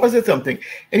conviction. Now, I want to say something.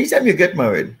 Anytime you get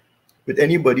married with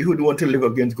anybody who don't want to live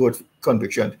against God's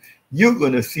conviction, you're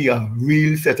going to see a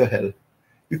real set of hell.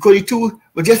 Because the two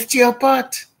will just tear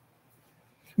apart.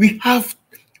 We have,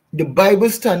 the Bible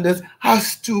standards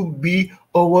has to be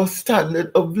our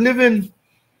standard of living.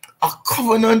 A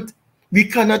covenant we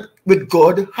cannot with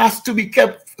God has to be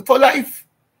kept for life.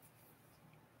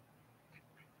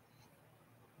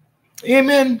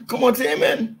 Amen. Come on, say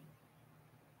amen.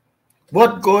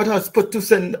 What God has put to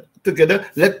send together,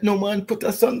 let no man put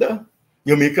asunder.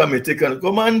 You make a mistake and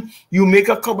come on, you make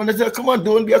a covenant, come on,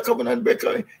 don't be a covenant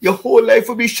breaker. Your whole life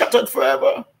will be shattered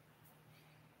forever.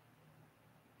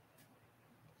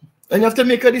 And you have to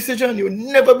make a decision. You'll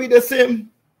never be the same.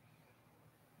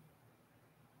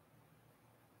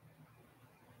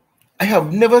 I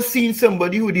have never seen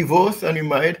somebody who divorced and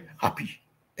remarried happy,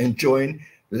 enjoying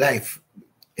life.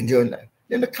 Then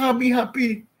they can't be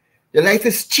happy. Their life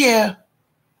is cheer.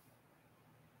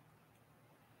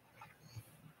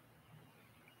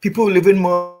 People living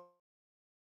more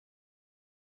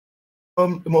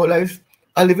more lives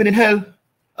are living in hell,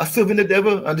 are serving the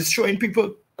devil and destroying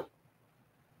people.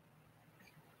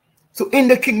 So in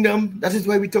the kingdom, that is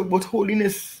why we talk about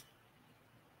holiness.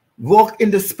 Walk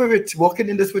in the spirit, walking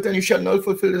in the spirit, and you shall not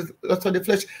fulfill the lust of the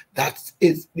flesh. That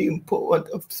is the importance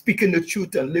of speaking the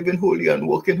truth and living holy and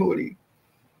walking holy.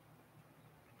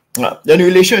 Then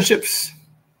relationships.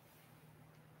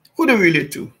 Who do we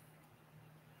relate to?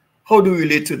 How do we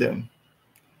relate to them?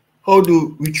 How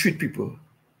do we treat people?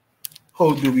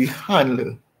 How do we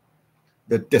handle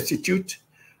the destitute,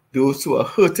 those who are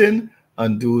hurting,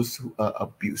 and those who are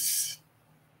abused?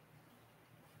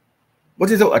 What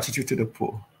is our attitude to the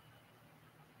poor?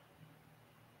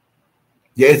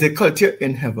 There is a culture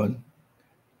in heaven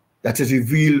that is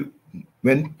revealed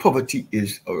when poverty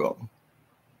is around.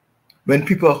 When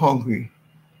people are hungry,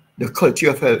 the culture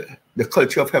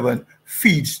of heaven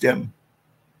feeds them.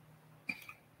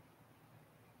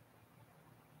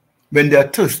 When they are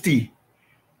thirsty,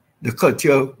 the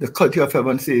culture of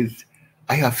heaven says,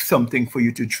 I have something for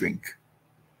you to drink.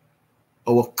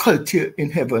 Our culture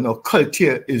in heaven, our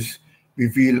culture is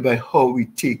revealed by how we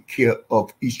take care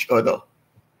of each other.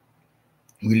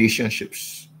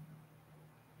 Relationships.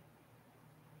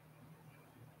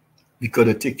 We got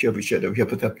to take care of each other. We have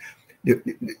to have, the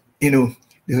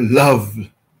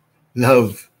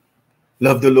love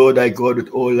the Lord thy God with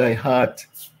all thy heart,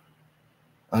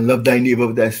 and love thy neighbor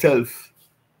of thyself.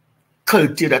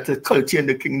 Culture, that's a culture in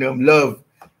the kingdom. Love,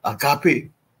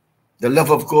 agape, the love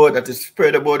of God that is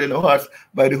spread about in our hearts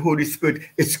by the Holy Spirit.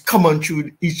 It's common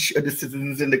through each of the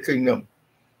citizens in the kingdom.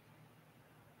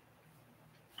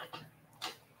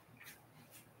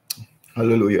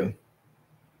 Hallelujah.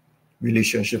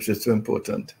 Relationships is so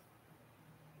important.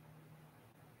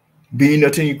 Being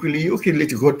not unequally yoked,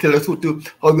 let God tell us how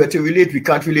we are to relate. We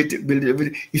can't relate.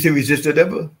 He said, resist the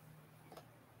devil.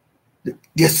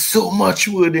 There's so much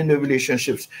word in the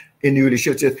relationships,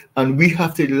 and we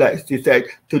have to decide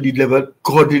to develop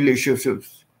God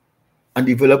relationships and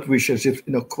develop relationships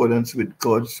in accordance with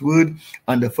God's word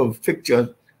and the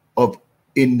perfection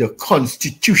in the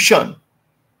Constitution.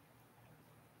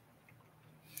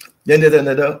 Then there's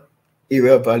another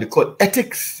area of value called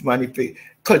ethics.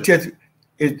 Culture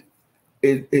is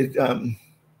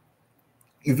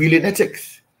revealing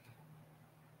ethics.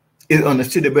 Is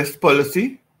honesty the best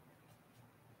policy,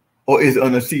 or is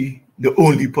honesty the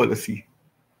only policy?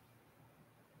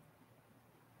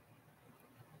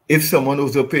 If someone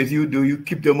overpays you, do you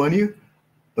keep the money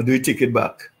or do you take it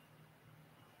back?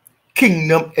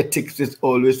 Kingdom ethics is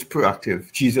always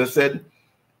proactive. Jesus said,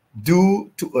 do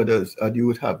to others as you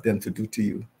would have them to do to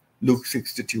you. Luke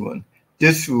 6:31.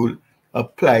 This rule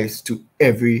applies to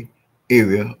every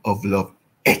area of love.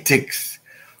 Ethics.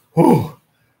 Oh,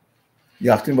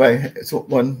 you asked me why. So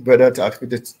one brother asked me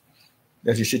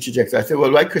that you should teach ethics. I said,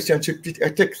 well, why Christians should teach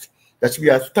ethics? That should be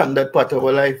a standard part of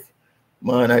our life.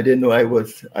 Man, I didn't know I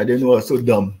was so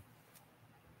dumb.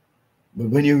 But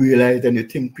when you realize and you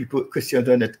think Christians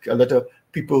and a lot of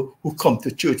people who come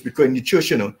to church, because in the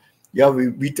church, you have we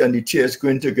beat and the chairs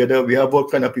going together. We have all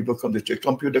kind of people come to church.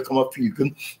 Some people that come up feel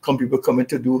good. Some people coming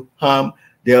to do harm.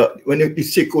 When the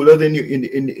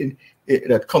stakeholders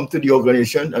that come to the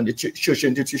organization and the church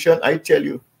institution, I tell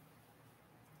you.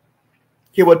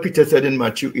 Hear what Peter said in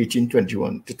Matthew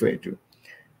 18:21-22.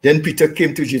 Then Peter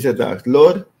came to Jesus and asked,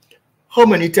 Lord, how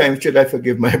many times should I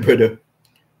forgive my brother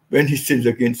when he sins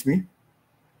against me?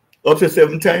 Up to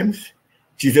 7 times?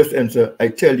 Jesus answered, I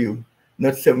tell you,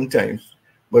 not 7 times,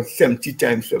 but 70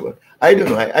 times 7. I don't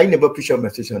know. I never preach a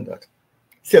message on that.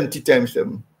 70 times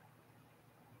 7.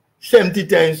 70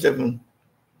 times 7.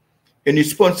 In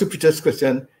response to Peter's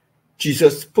question,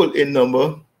 Jesus pulled a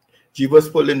number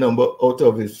out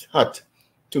of his hat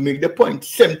to make the point.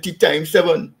 70 times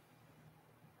 7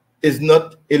 is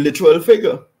not a literal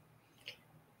figure.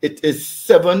 It is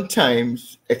 7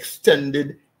 times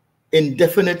extended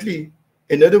indefinitely.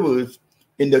 In other words,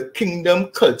 in the kingdom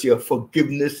culture,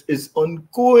 forgiveness is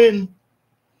ongoing.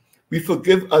 We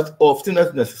forgive as often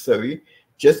as necessary,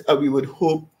 just as we would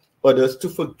hope others to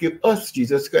forgive us.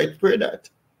 Jesus Christ prayed that.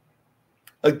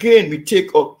 Again, we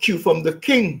take our cue from the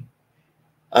King,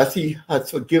 as he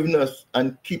has forgiven us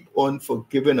and keep on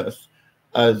forgiving us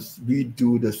as we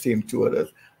do the same to others.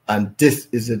 And this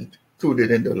is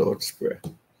included in the Lord's Prayer.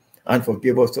 And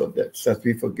forgive us our debts as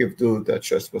we forgive those that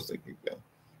trespass against them.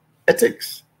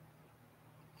 Ethics.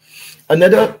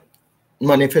 Another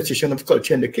manifestation of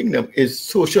culture in the kingdom is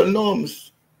social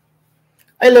norms.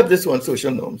 I love this one,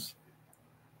 social norms.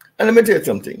 And let me tell you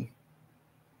something.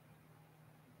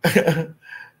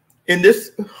 In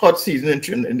this hot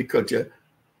season in the culture,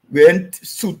 wearing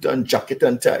suit and jacket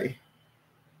and tie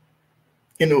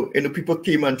people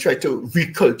came and tried to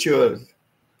reculture us,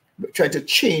 try to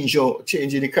change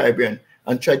in the Caribbean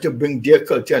and try to bring their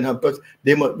culture and help us.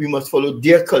 We must follow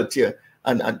their culture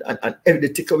and they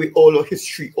take away all our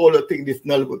history, all the things that's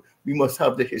null. We must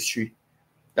have the history.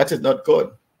 That is not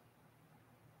God.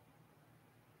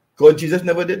 God, Jesus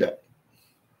never did that.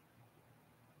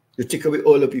 To take away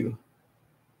all of you.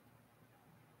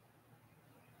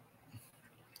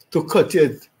 So culture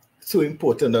is so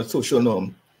important as social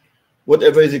norm.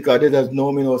 Whatever is regarded as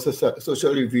norm in our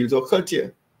social reveals our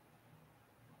culture.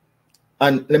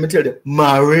 And let me tell you,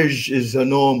 marriage is a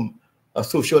norm, a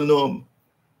social norm.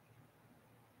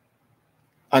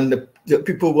 And the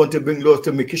people want to bring laws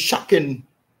to make it shocking,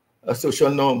 a social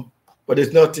norm. But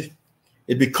it's not. It's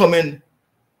becoming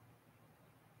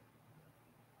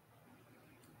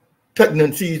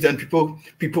pregnancies, and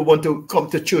people want to come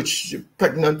to church,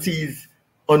 pregnancies,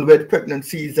 unwed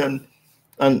pregnancies and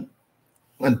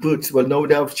births. Well, now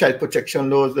they have child protection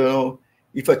laws.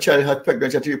 If a child has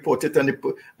pregnancy, you have to report it, and the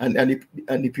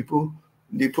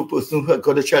person who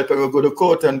got a child will go to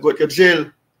court and go to jail.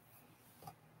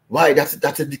 Why?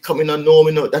 That is becoming a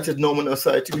norm. That is normal in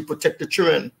society. We protect the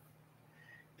children.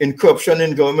 In corruption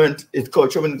in government, is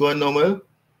corruption going normal?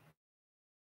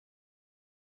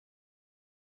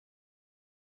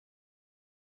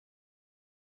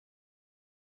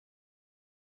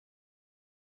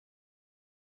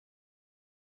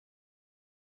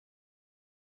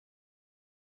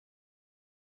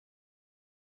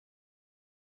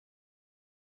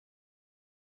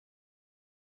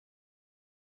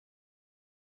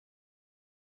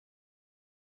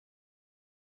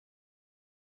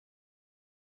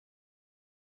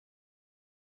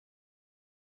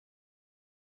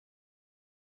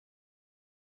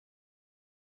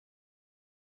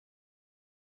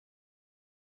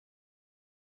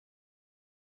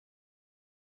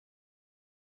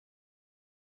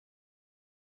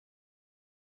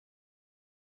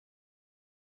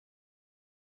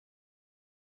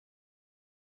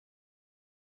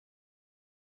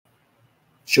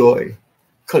 Joy,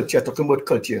 culture, talking about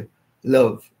culture,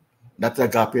 love, that's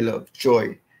agape love,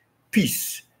 joy,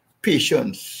 peace,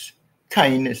 patience,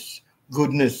 kindness,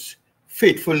 goodness,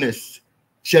 faithfulness,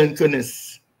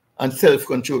 gentleness, and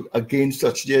self-control. Against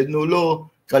such there is no law.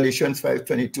 Galatians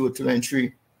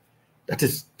 5:22-23. That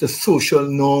is the social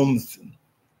norms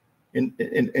in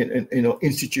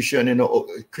institution,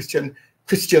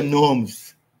 Christian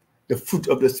norms, the fruit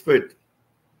of the Spirit.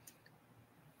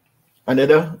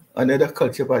 Another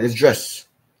culture part is dress.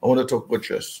 I want to talk about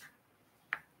dress.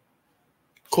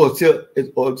 Culture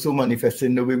is also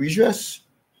manifesting the way we dress.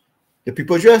 The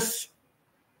people dress.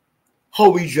 How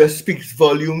we dress speaks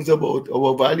volumes about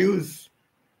our values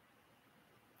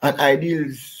and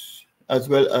ideals, as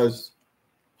well as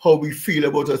how we feel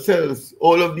about ourselves.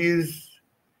 All of these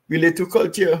relate to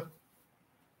culture.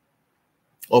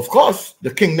 Of course,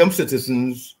 the kingdom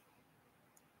citizens,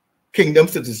 kingdom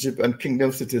citizenship and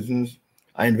kingdom citizens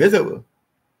are invisible.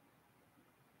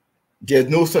 There's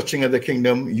no such thing as a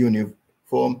kingdom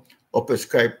uniform or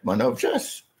prescribed manner of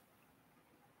dress.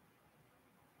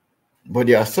 But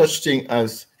there are such things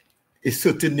as a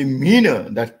certain demeanor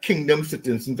that kingdom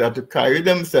citizens are to carry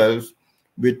themselves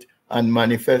with and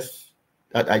manifest,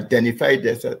 that identify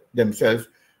themselves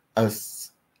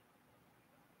as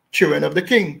children of the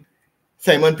king.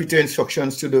 Simon Peter's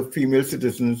instructions to the female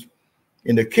citizens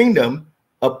in the kingdom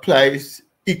applies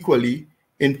equally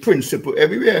in principle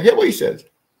everywhere. Hear what he says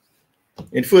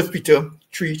in 1 Peter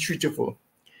 3:3-4.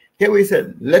 Hear what he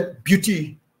said, let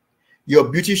your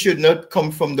beauty should not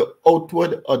come from the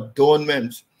outward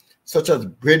adornments, such as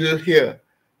bridal hair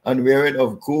and wearing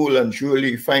of gold and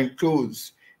jewelry, fine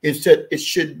clothes. Instead, it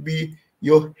should be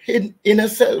your hidden inner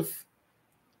self,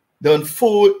 the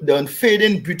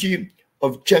unfading beauty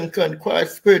of gentle and quiet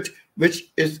spirit,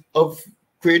 which is of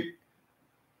great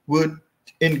worth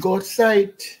in God's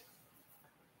sight.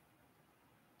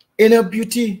 Inner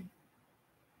beauty.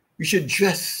 We should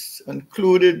dress and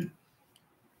clothed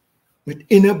with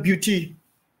inner beauty.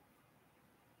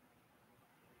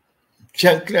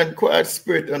 Gentle and quiet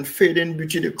spirit, unfading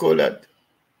beauty, they call that.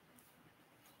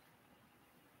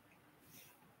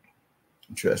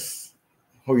 Dress,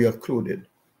 how you are clothed.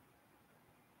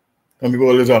 Some people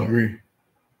always angry.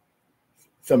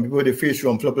 Some people, they face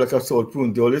rump up like a salt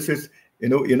spoon. They always face, you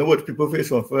know what people face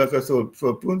rump like a salt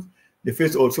spoon? They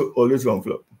face also always rump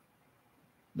up.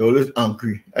 They're always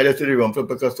angry. I just say they rump up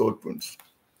like a salt spoons.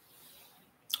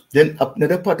 Then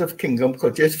another part of kingdom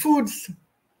culture is foods.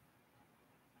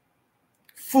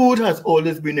 Food has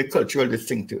always been a cultural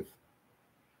distinctive.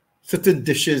 Certain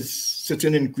dishes,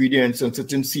 certain ingredients, and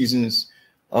certain seasons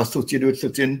are associated with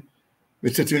certain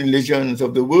with certain religions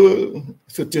of the world,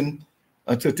 certain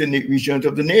regions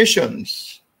of the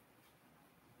nations.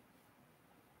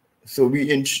 So we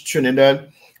in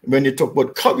Trinidad, when you talk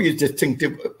about curry, it's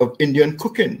distinctive of Indian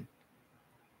cooking.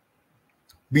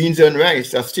 Beans and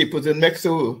rice are staples in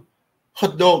Mexico.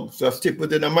 Hot dogs are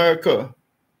staples in America.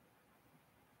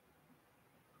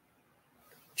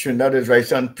 Trinidad is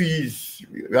rice and peas.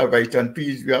 We have rice and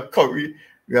peas. We have curry.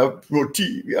 We have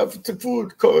roti. We have the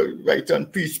food, curry, rice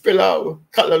and peas, pilau,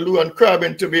 callaloo and crab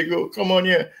in Tobago. Come on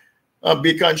here.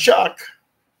 Bacon shark.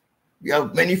 We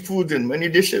have many foods and many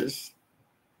dishes.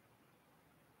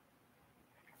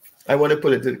 I want to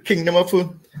put it, the kingdom of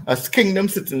food. As kingdom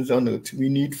citizens on earth, we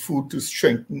need food to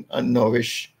strengthen and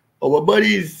nourish our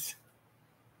bodies.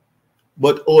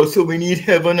 But also we need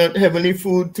heaven and heavenly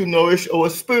food to nourish our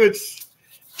spirits.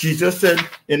 Jesus said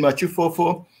in Matthew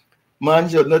 4:4, man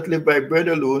shall not live by bread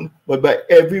alone, but by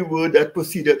every word that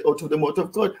proceeded out of the mouth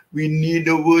of God. We need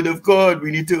the word of God.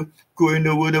 We need to go in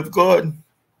the word of God.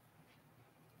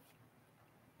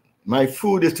 My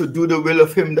food is to do the will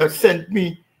of him that sent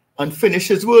me and finish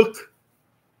his work.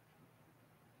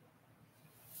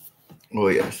 Oh,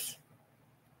 yes.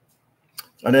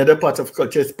 Another part of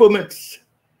culture is permits.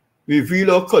 We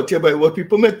reveal our culture by what we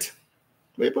permit.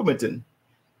 We're permitting.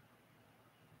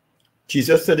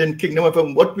 Jesus said in kingdom of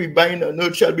heaven, what we bind on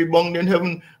earth shall be bound in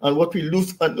heaven, and what we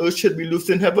loose on earth shall be loosed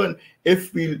in heaven.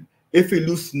 If we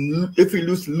lose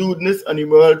lewdness and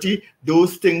immorality,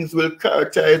 those things will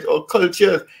characterize our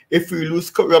culture. If we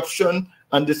lose corruption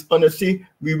and dishonesty,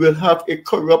 we will have a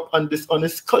corrupt and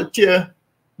dishonest culture,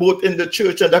 both in the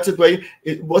church, and that is why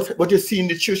what you see in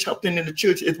the church happening in the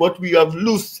church is what we have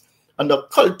loosed, and the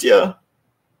culture.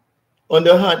 On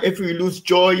the other hand, if we lose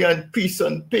joy and peace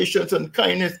and patience and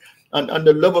kindness and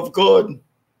the love of God,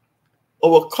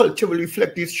 our culture will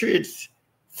reflect these traits.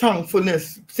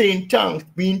 Thankfulness, saying thanks,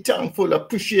 being thankful,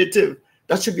 appreciative.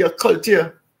 That should be a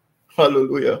culture.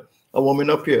 Hallelujah. A woman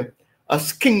up here.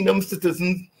 As kingdom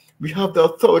citizens, we have the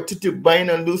authority to bind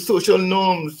and loose social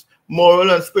norms,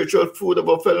 moral and spiritual food of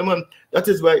our fellow man. That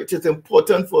is why it is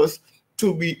important for us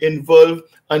to be involved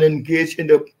and engage in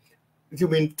the to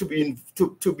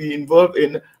be involved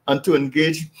in and to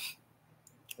engage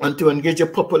a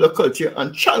popular culture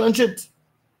and challenge it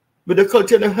with the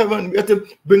culture of heaven. We have to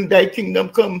bring thy kingdom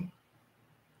come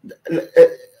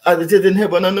as it is in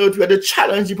heaven and earth. We have to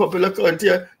challenge the popular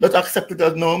culture, not accept it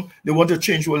as norm. They want to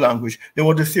change our language. They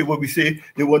want to say what we say.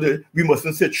 They want to, we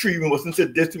mustn't say tree, we mustn't say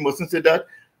this, we mustn't say that.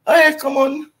 Hey, come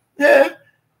on. Yeah.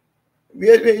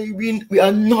 We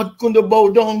are not going to bow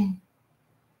down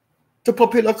to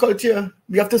popular culture.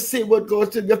 We have to say what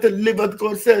God said. We have to live what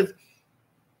God says.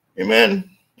 Amen.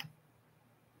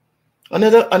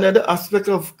 Another aspect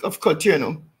of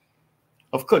culture,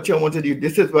 of culture I want to do.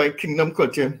 This is why kingdom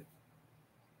culture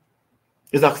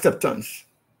is acceptance.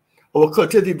 Our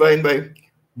culture is defined by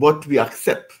what we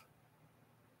accept.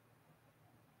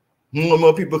 More and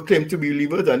more people claim to be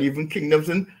believers, and even kingdoms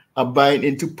are buying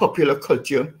into popular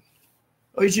culture.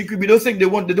 Or we don't think they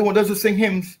don't want us to sing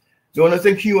hymns. They want to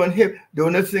sing hue and hip. They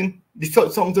want to sing the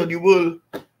songs of the world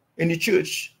in the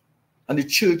church. And the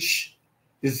church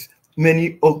is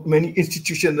many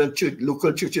institutions and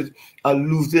local churches are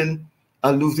losing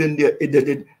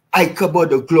their Ichabod,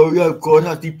 the glory of God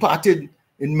has departed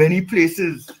in many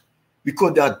places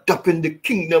because they are adopting the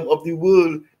kingdom of the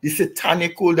world, the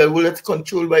satanic world, that world that's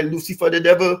controlled by Lucifer, the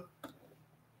devil.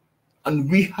 And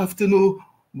we have to know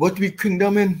what we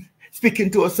kingdom in.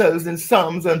 Speaking to ourselves in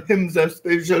psalms and hymns and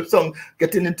spiritual songs,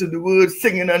 getting into the word,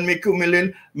 singing and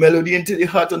making melody into the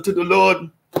heart unto the Lord.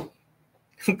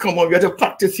 Come on, we have to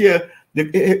practice here.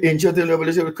 The angels in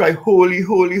Revelation will cry, holy,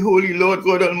 holy, holy, Lord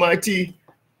God Almighty.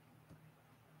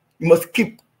 We must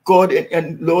keep God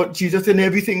and Lord Jesus in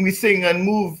everything we sing and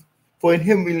move. For in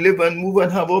him we live and move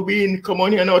and have our being. Come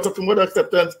on here now, talking about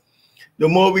acceptance. The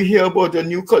more we hear about the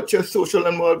new culture, social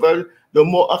and moral value, the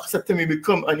more accepting we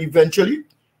become, and eventually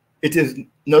it is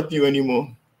not new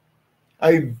anymore.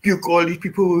 I rebuke all these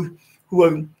people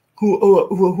who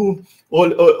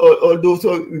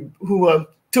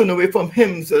turn away from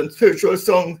hymns and spiritual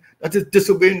songs, that is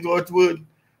disobeying God's word.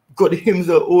 God, the hymns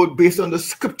are old based on the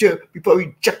scripture. People are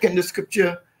rejecting the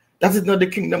scripture. That is not the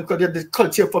kingdom culture, the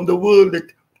culture from the world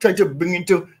that try to bring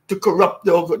into to corrupt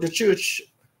the church.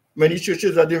 Many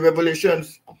churches are in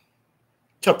Revelations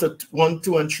chapter 1,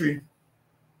 2, and 3.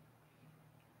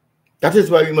 That is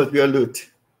why we must be alert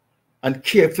and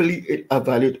carefully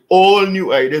evaluate all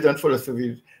new ideas and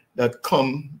philosophies that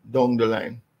come down the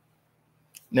line.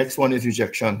 Next one is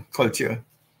rejection, culture,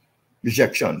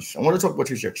 rejections. I want to talk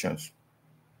about rejections.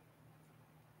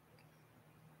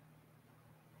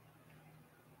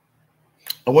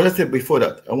 I want to say before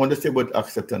that, I want to say about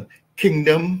acceptance.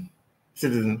 Kingdom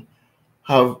citizens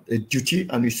have a duty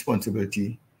and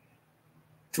responsibility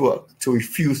to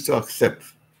refuse to accept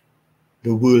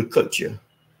the world culture,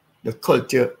 the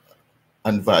culture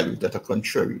and values that are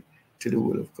contrary to the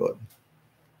will of God.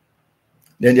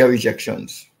 Then there are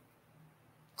rejections.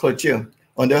 Culture.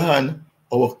 On the other hand,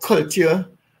 our culture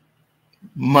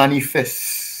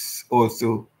manifests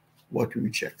also what we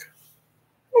reject.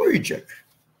 Or reject.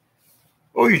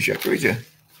 Or reject. Reject.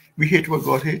 We hate what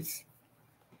God hates.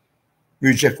 We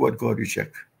reject what God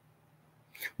rejects.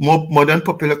 Modern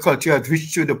popular culture has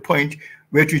reached to the point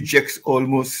where it rejects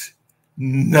almost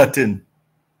nothing.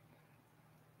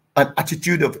 An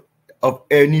attitude of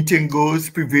anything goes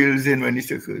prevails in many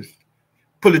circles.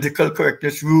 Political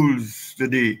correctness rules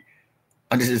today,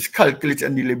 and this is calculated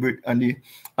and deliberate, and the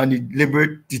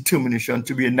deliberate determination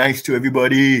to be nice to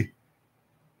everybody,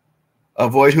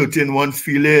 avoid hurting one's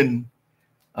feeling,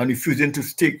 and refusing to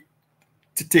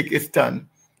take a stand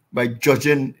by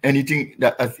judging anything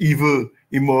that as evil,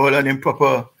 immoral, and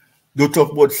improper. Don't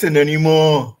talk about sin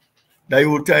anymore. That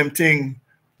old time thing.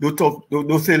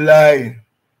 Don't say lie.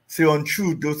 Say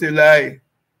untruth. Don't say lie.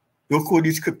 Don't quote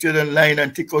the scriptures online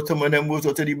and take out some of them words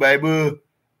out of the Bible.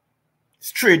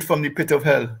 Straight from the pit of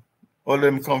hell. All of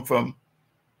them come from.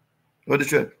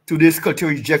 Today's culture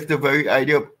rejects the very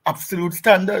idea of absolute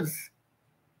standards.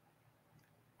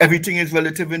 Everything is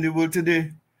relative in the world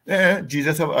today.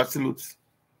 Jesus have absolutes.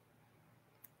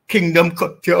 Kingdom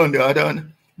culture, on the other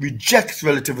hand, rejects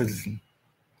relativism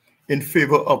in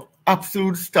favor of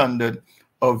absolute standard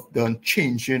of the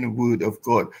unchanging word of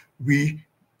God. We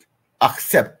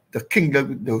accept the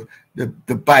kingdom,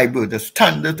 the Bible, the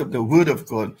standard of the word of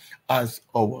God as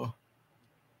our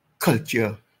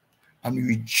culture, and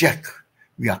we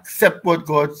accept what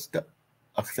God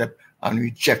accepts and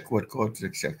reject what God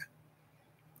rejects.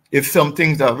 If some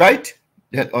things are right,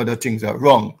 then other things are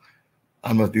wrong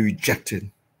and must be rejected.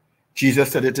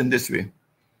 Jesus said it in this way.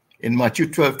 In Matthew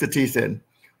 12:30, he said,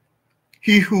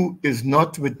 "He who is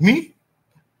not with me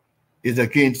is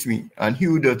against me, and he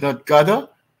who does not gather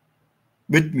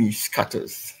with me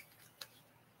scatters."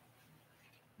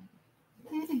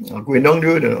 I'm going down the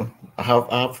road now.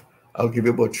 I'll give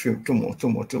you about two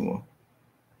more.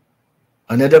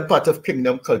 Another part of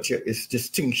kingdom culture is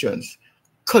distinctions.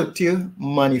 Culture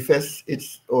manifests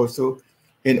it's also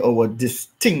in our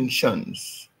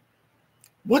distinctions.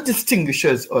 What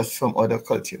distinguishes us from other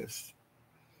cultures?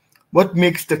 What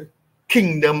makes the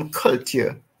kingdom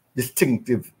culture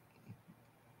distinctive?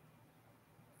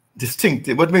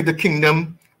 What makes the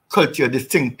kingdom culture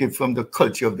distinctive from the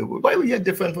culture of the world? Why are we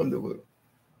different from the world?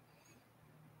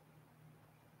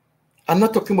 I'm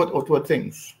not talking about outward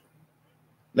things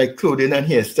like clothing and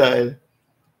hairstyle,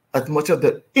 as much of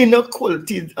the inner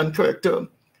qualities and character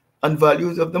and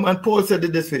values of the man. Paul said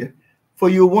it this way: "For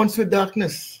you once were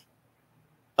darkness,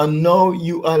 and now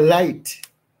you are light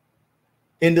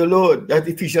in the Lord." That's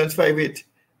Ephesians 5:8.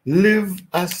 Live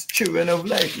as children of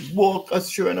light. Walk as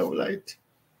children of light.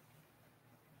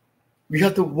 We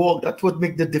have to walk. That's what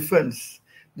makes the difference.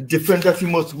 The difference that we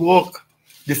must walk.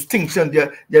 Distinction,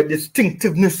 their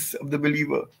distinctiveness of the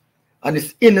believer. And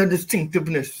its inner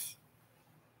distinctiveness.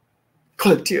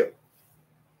 Culture.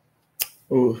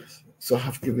 Oh, so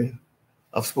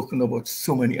I've spoken about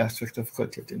so many aspects of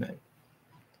culture tonight.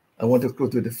 I want to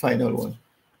close with the final one.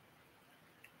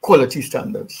 Quality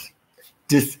standards.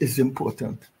 This is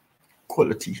important.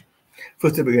 Quality.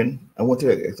 First to begin, I want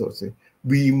to say,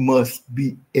 we must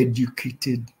be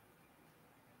educated.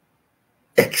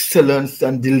 Excellence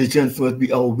and diligence must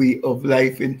be our way of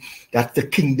life. And that's the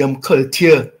kingdom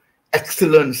culture.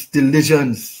 Excellence,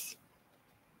 diligence.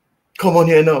 Come on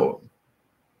here now.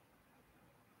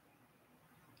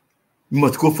 We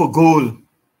must go for goal.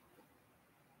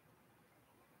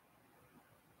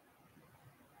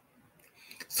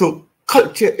 So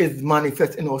culture is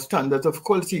manifest in our standards of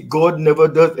quality. God never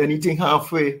does anything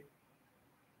halfway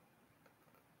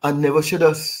and never should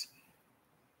us.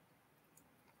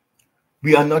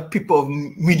 We are not people of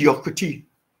mediocrity.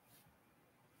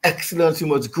 Excellence, we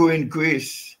must grow in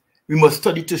grace. We must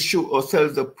study to show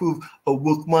ourselves approved, a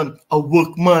workman.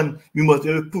 We must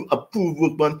approve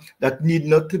workman that need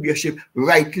not to be ashamed,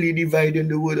 rightly dividing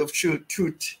the word of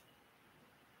truth.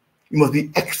 We must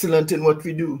be excellent in what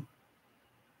we do.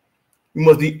 We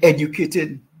must be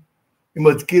educated. We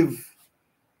must give.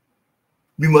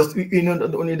 We must,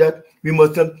 not only that, we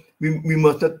must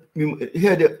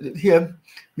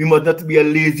not be a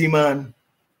lazy man.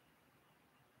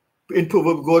 In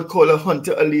Proverbs, God called a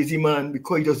hunter a lazy man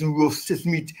because he doesn't roast his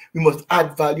meat. We must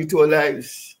add value to our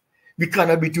lives. We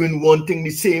cannot be doing one thing the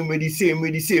same way all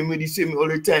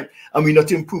the time, and we're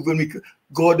not improving.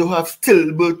 God don't have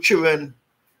stillbirth children.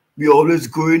 We are always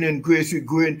growing in grace. We're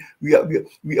growing. We are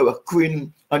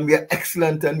growing, and we are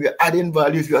excellent, and we are adding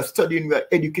values. We are studying. We are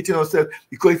educating ourselves.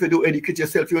 Because if you don't educate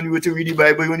yourself, you only able to read the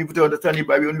Bible. You only able to understand the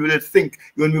Bible. You only able to think.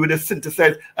 You only able to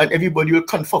synthesize, and everybody will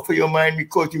comfort for your mind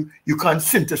because you can't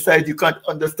synthesize. You can't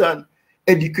understand.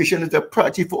 Education is a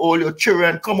priority for all your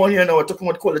children. Come on here now. We're talking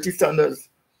about quality standards.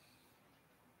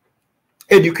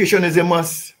 Education is a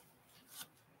must.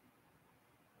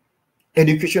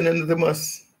 Education is a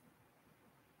must.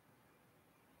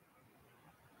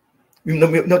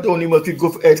 Not only must we go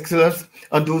for excellence,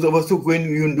 and those of us who go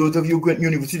in, those of you who go in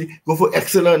university, go for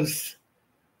excellence.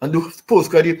 And those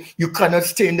postgraduate, you cannot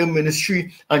stay in the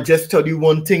ministry and just study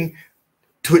one thing.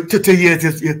 2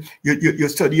 years you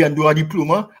study and do a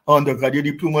diploma, undergraduate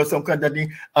diploma, some kind of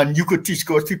thing, and you could teach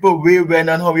God's people where, when,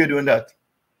 and how you're doing that.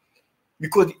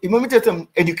 Because remember that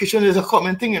education is a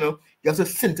common thing, you have to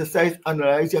synthesize,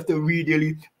 analyze, you have to read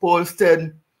daily. Paul tell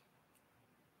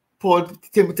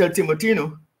Timothy,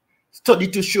 study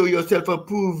to show yourself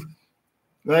approved,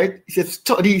 right? He said,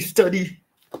 study.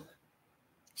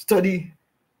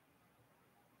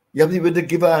 You have to be able to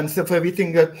give an answer for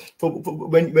everything that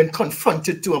when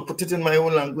confronted to, and put it in my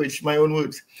own language, my own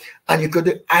words. And you got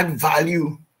to add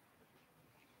value.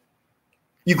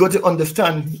 You got to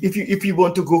understand, if you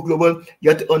want to go global, you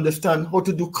have to understand how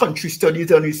to do country studies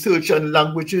and research and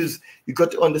languages. You got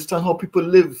to understand how people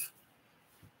live.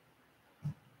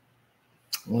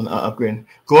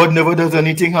 God never does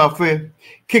anything halfway.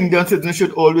 Kingdom citizens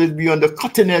should always be on the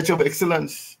cutting edge of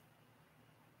excellence,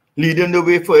 leading the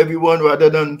way for everyone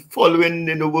rather than following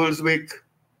in the world's wake.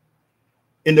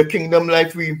 In the kingdom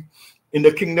life, we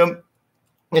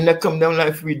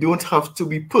don't have to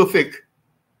be perfect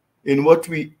in what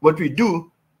we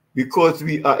do, because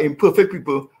we are imperfect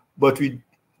people, but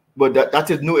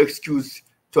that is no excuse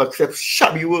to accept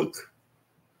shabby work.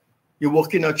 You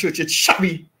walk in a church, it's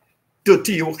shabby,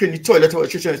 dirty. You walk in the toilet of a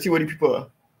church and see what the people are.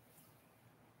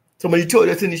 Some of the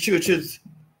toilets in the churches,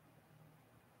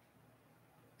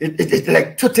 it's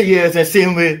like 30 years the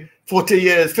same way, 40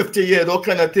 years, 50 years, all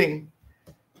kind of thing.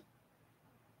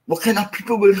 What kind of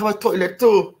people will have a toilet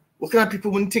too? What kind of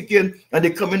people wouldn't take in and they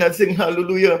come in and sing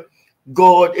hallelujah?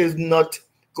 God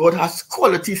has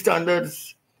quality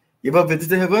standards. You ever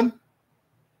visited heaven?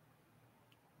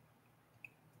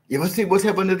 You ever see what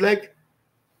heaven is like?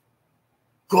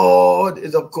 God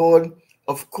is a God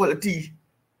of quality.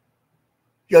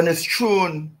 He's on his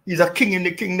throne. He's a king in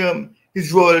the kingdom.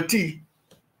 He's royalty.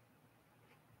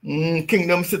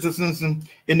 Kingdom citizens.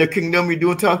 In the kingdom, we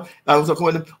don't have, I was talking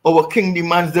about our king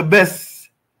demands the best.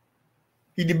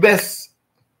 He's the best.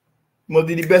 We must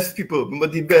be the best people. We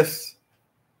must be the best.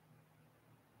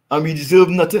 And we deserve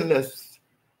nothing less.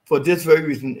 For this very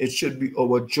reason, it should be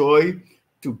our joy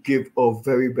to give our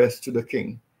very best to the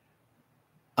king,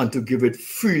 and to give it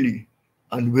freely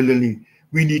and willingly.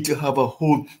 We need to have a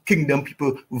whole kingdom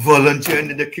people volunteering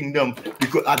in the kingdom.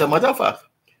 Because as a matter of fact,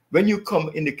 when you come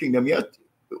in the kingdom,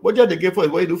 what you have to give for is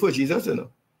what you do for Jesus,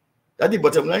 That's the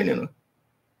bottom line,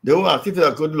 They don't ask if you're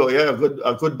a good lawyer,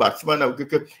 a good batsman,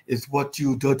 it's what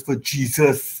you did for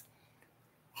Jesus.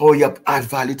 How you have added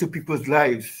value to people's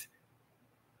lives.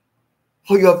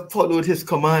 How you have followed his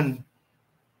command.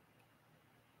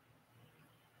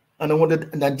 And I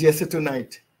wanted that just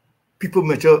tonight. People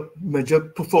measure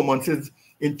performances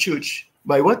in church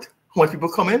by what? How many people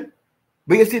come in?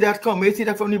 Where you see that come? Where you see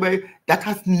that from anybody? That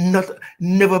has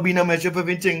never been a measure of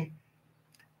anything.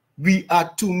 We are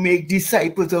to make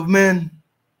disciples of men.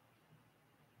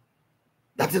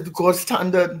 That is God's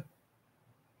standard.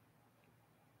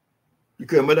 You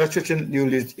can remember that church in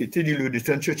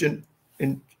the church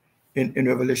in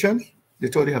Revelation? They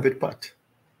thought they have it part.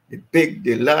 They big,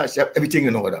 they large, they have everything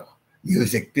in order.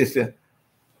 Music, this,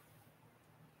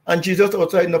 and Jesus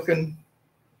outside knocking.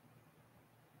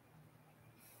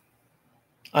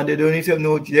 And they don't even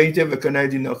know, they don't even recognize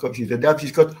the knock of Jesus. That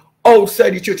is got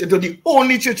outside the church. It was the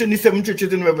only church in the 7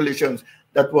 churches in Revelations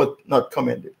that was not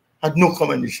commended, had no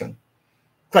commendation.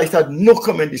 Christ had no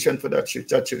commendation for that church,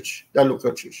 that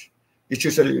local church. The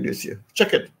church of Laodicea.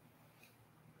 Check it.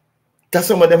 That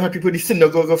some of them had people in the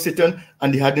synagogue of Satan,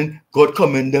 and they hadn't God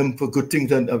commend them for good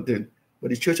things and everything.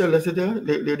 But the church of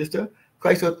Laodicea,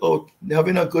 Christ was out. They're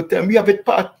having a good time. We have it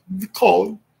part. We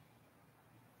call.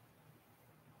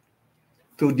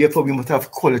 So therefore, we must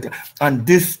have quality. And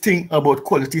this thing about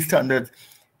quality standards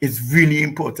is really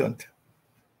important.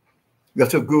 We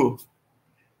have to grow.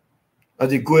 As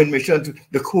they go in missions,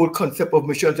 the whole concept of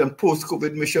missions and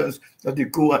post-COVID missions, as they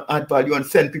go and add value and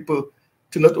send people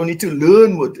to not only to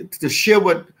learn, to share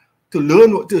what to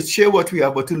learn, to share what we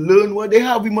have, but to learn what they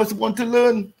have. We must want to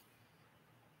learn.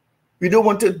 We don't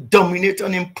want to dominate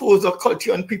and impose our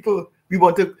culture on people. We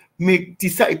want to make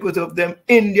disciples of them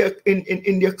in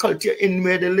their culture, in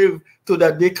where they live, so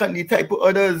that they can disciple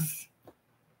others.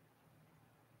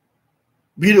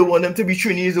 We don't want them to be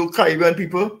Chinese or Caribbean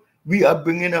people. We are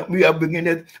bringing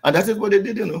it, and that is what they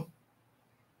did, you know.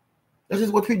 That is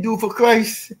what we do for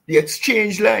Christ, the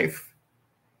exchange life.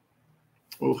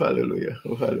 Oh, hallelujah.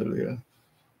 Oh, hallelujah.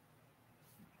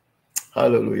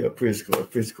 Hallelujah. Praise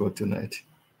God tonight.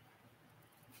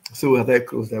 So as I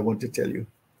close, I want to tell you,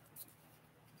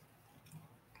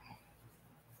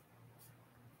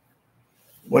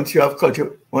 once you have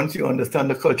culture, once you understand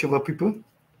the culture of a people,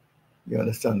 you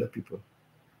understand the people.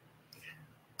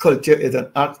 Culture is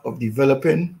an act of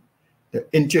developing the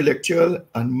intellectual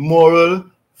and moral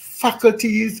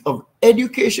faculties of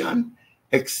education,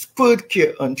 expert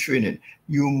care, and training.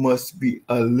 You must be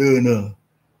a learner,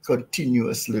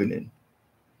 continuous learning.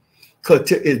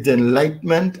 Culture is the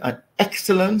enlightenment and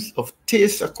excellence of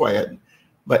taste acquired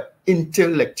by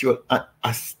intellectual and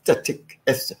aesthetic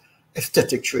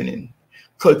training.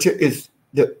 Culture is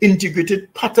the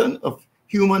integrated pattern of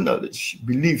human knowledge,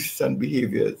 beliefs, and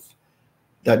behaviors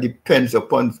that depends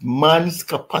upon man's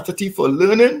capacity for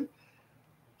learning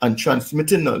and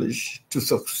transmitting knowledge to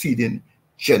succeeding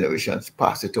generations.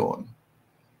 Pass it on.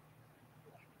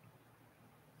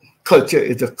 Culture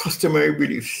is the customary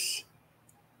beliefs,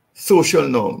 social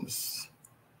norms,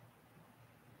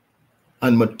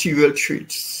 and material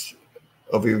traits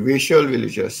of a racial,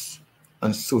 religious,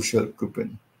 and social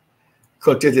grouping.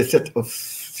 Culture is a set of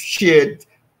shared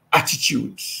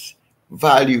attitudes,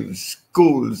 values,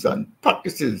 goals, and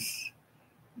practices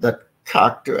that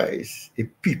characterize a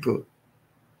people,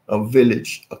 a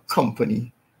village, a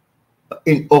company,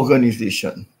 an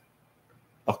organization,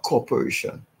 a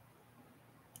corporation,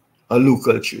 a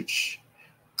local church.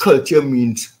 Culture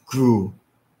means grow,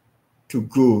 to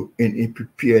grow in a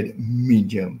prepared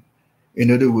medium.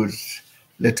 In other words,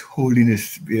 let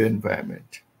holiness be your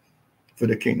environment for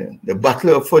the kingdom. The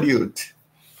battle for the earth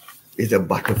is a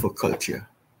battle for culture.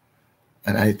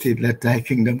 And I say, let thy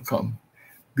kingdom come,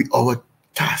 be our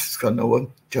task and our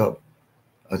job.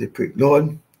 As I pray,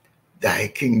 Lord, thy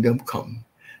kingdom come,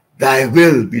 thy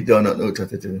will be done on earth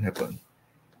as it is in heaven.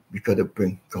 Because to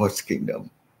bring God's kingdom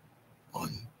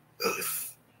on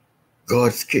earth.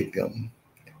 God's kingdom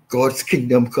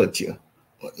culture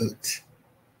on earth.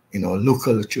 In our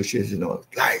local churches, in our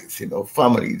lives, in our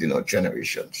families, in our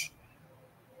generations.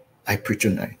 I pray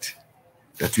tonight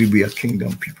that we be a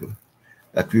kingdom people,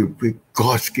 that we bring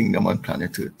God's kingdom on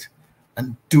planet earth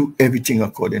and do everything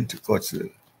according to God's will.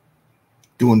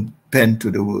 Don't bend to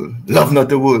the world. Love not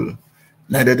the world,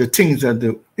 neither the things that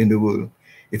are in the world.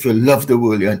 If you love the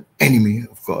world, you're an enemy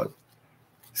of God.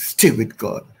 Stay with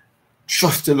God.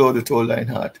 Trust the Lord with all thine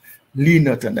heart. Lean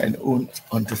not on thine own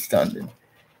understanding.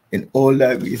 In all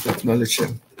thy ways acknowledge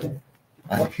him,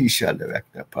 and he shall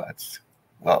direct thy paths.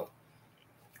 Wow.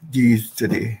 These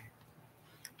today,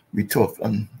 we talk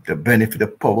on the benefit, the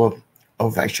power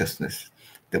of righteousness,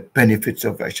 the benefits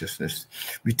of righteousness.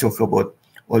 We talk about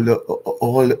all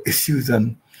the issues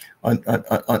on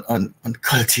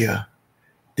culture.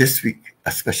 This week,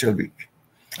 a special week.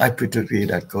 I pray today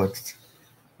that God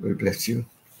will bless you.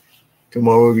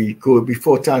 Tomorrow we go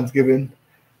before Thanksgiving,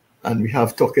 and we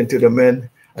have talking to the men.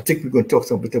 I think we're going to talk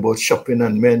some bit about shopping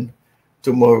and men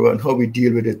tomorrow and how we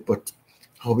deal with it, but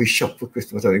how we shop for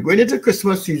Christmas. Are we going into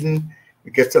Christmas season?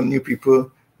 We get some new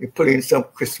people. We put in some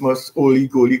Christmas, holy,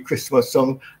 goly Christmas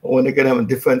song. I want to get them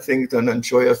different things and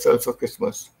enjoy ourselves for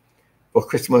Christmas. For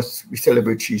Christmas, we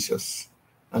celebrate Jesus.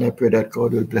 And I pray that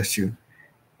God will bless you.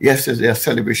 Yes, there are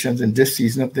celebrations in this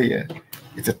season of the year.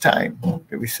 It's a time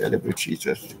that we celebrate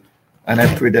Jesus. And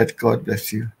I pray that God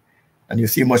bless you. And you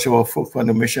see much of our folk on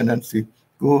the mission as we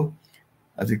go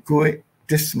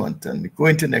this month and we go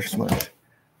into next month,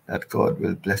 that God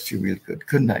will bless you real good.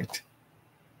 Good night.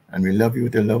 And we love you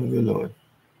with the love of the Lord.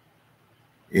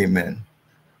 Amen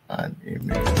and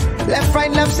amen. Left,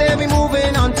 right, left, say we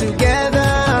moving on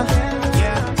together.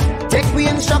 Take we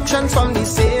instructions from the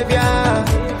Savior.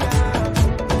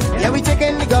 Yeah, we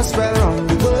taking the gospel around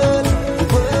the world.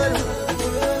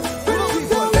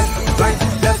 Left, right,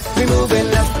 left, we moving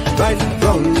left, right,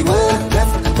 round the world.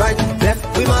 Left, right,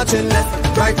 left, we marching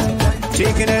left, right,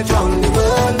 taking it round the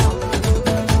world.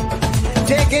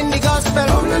 Taking the gospel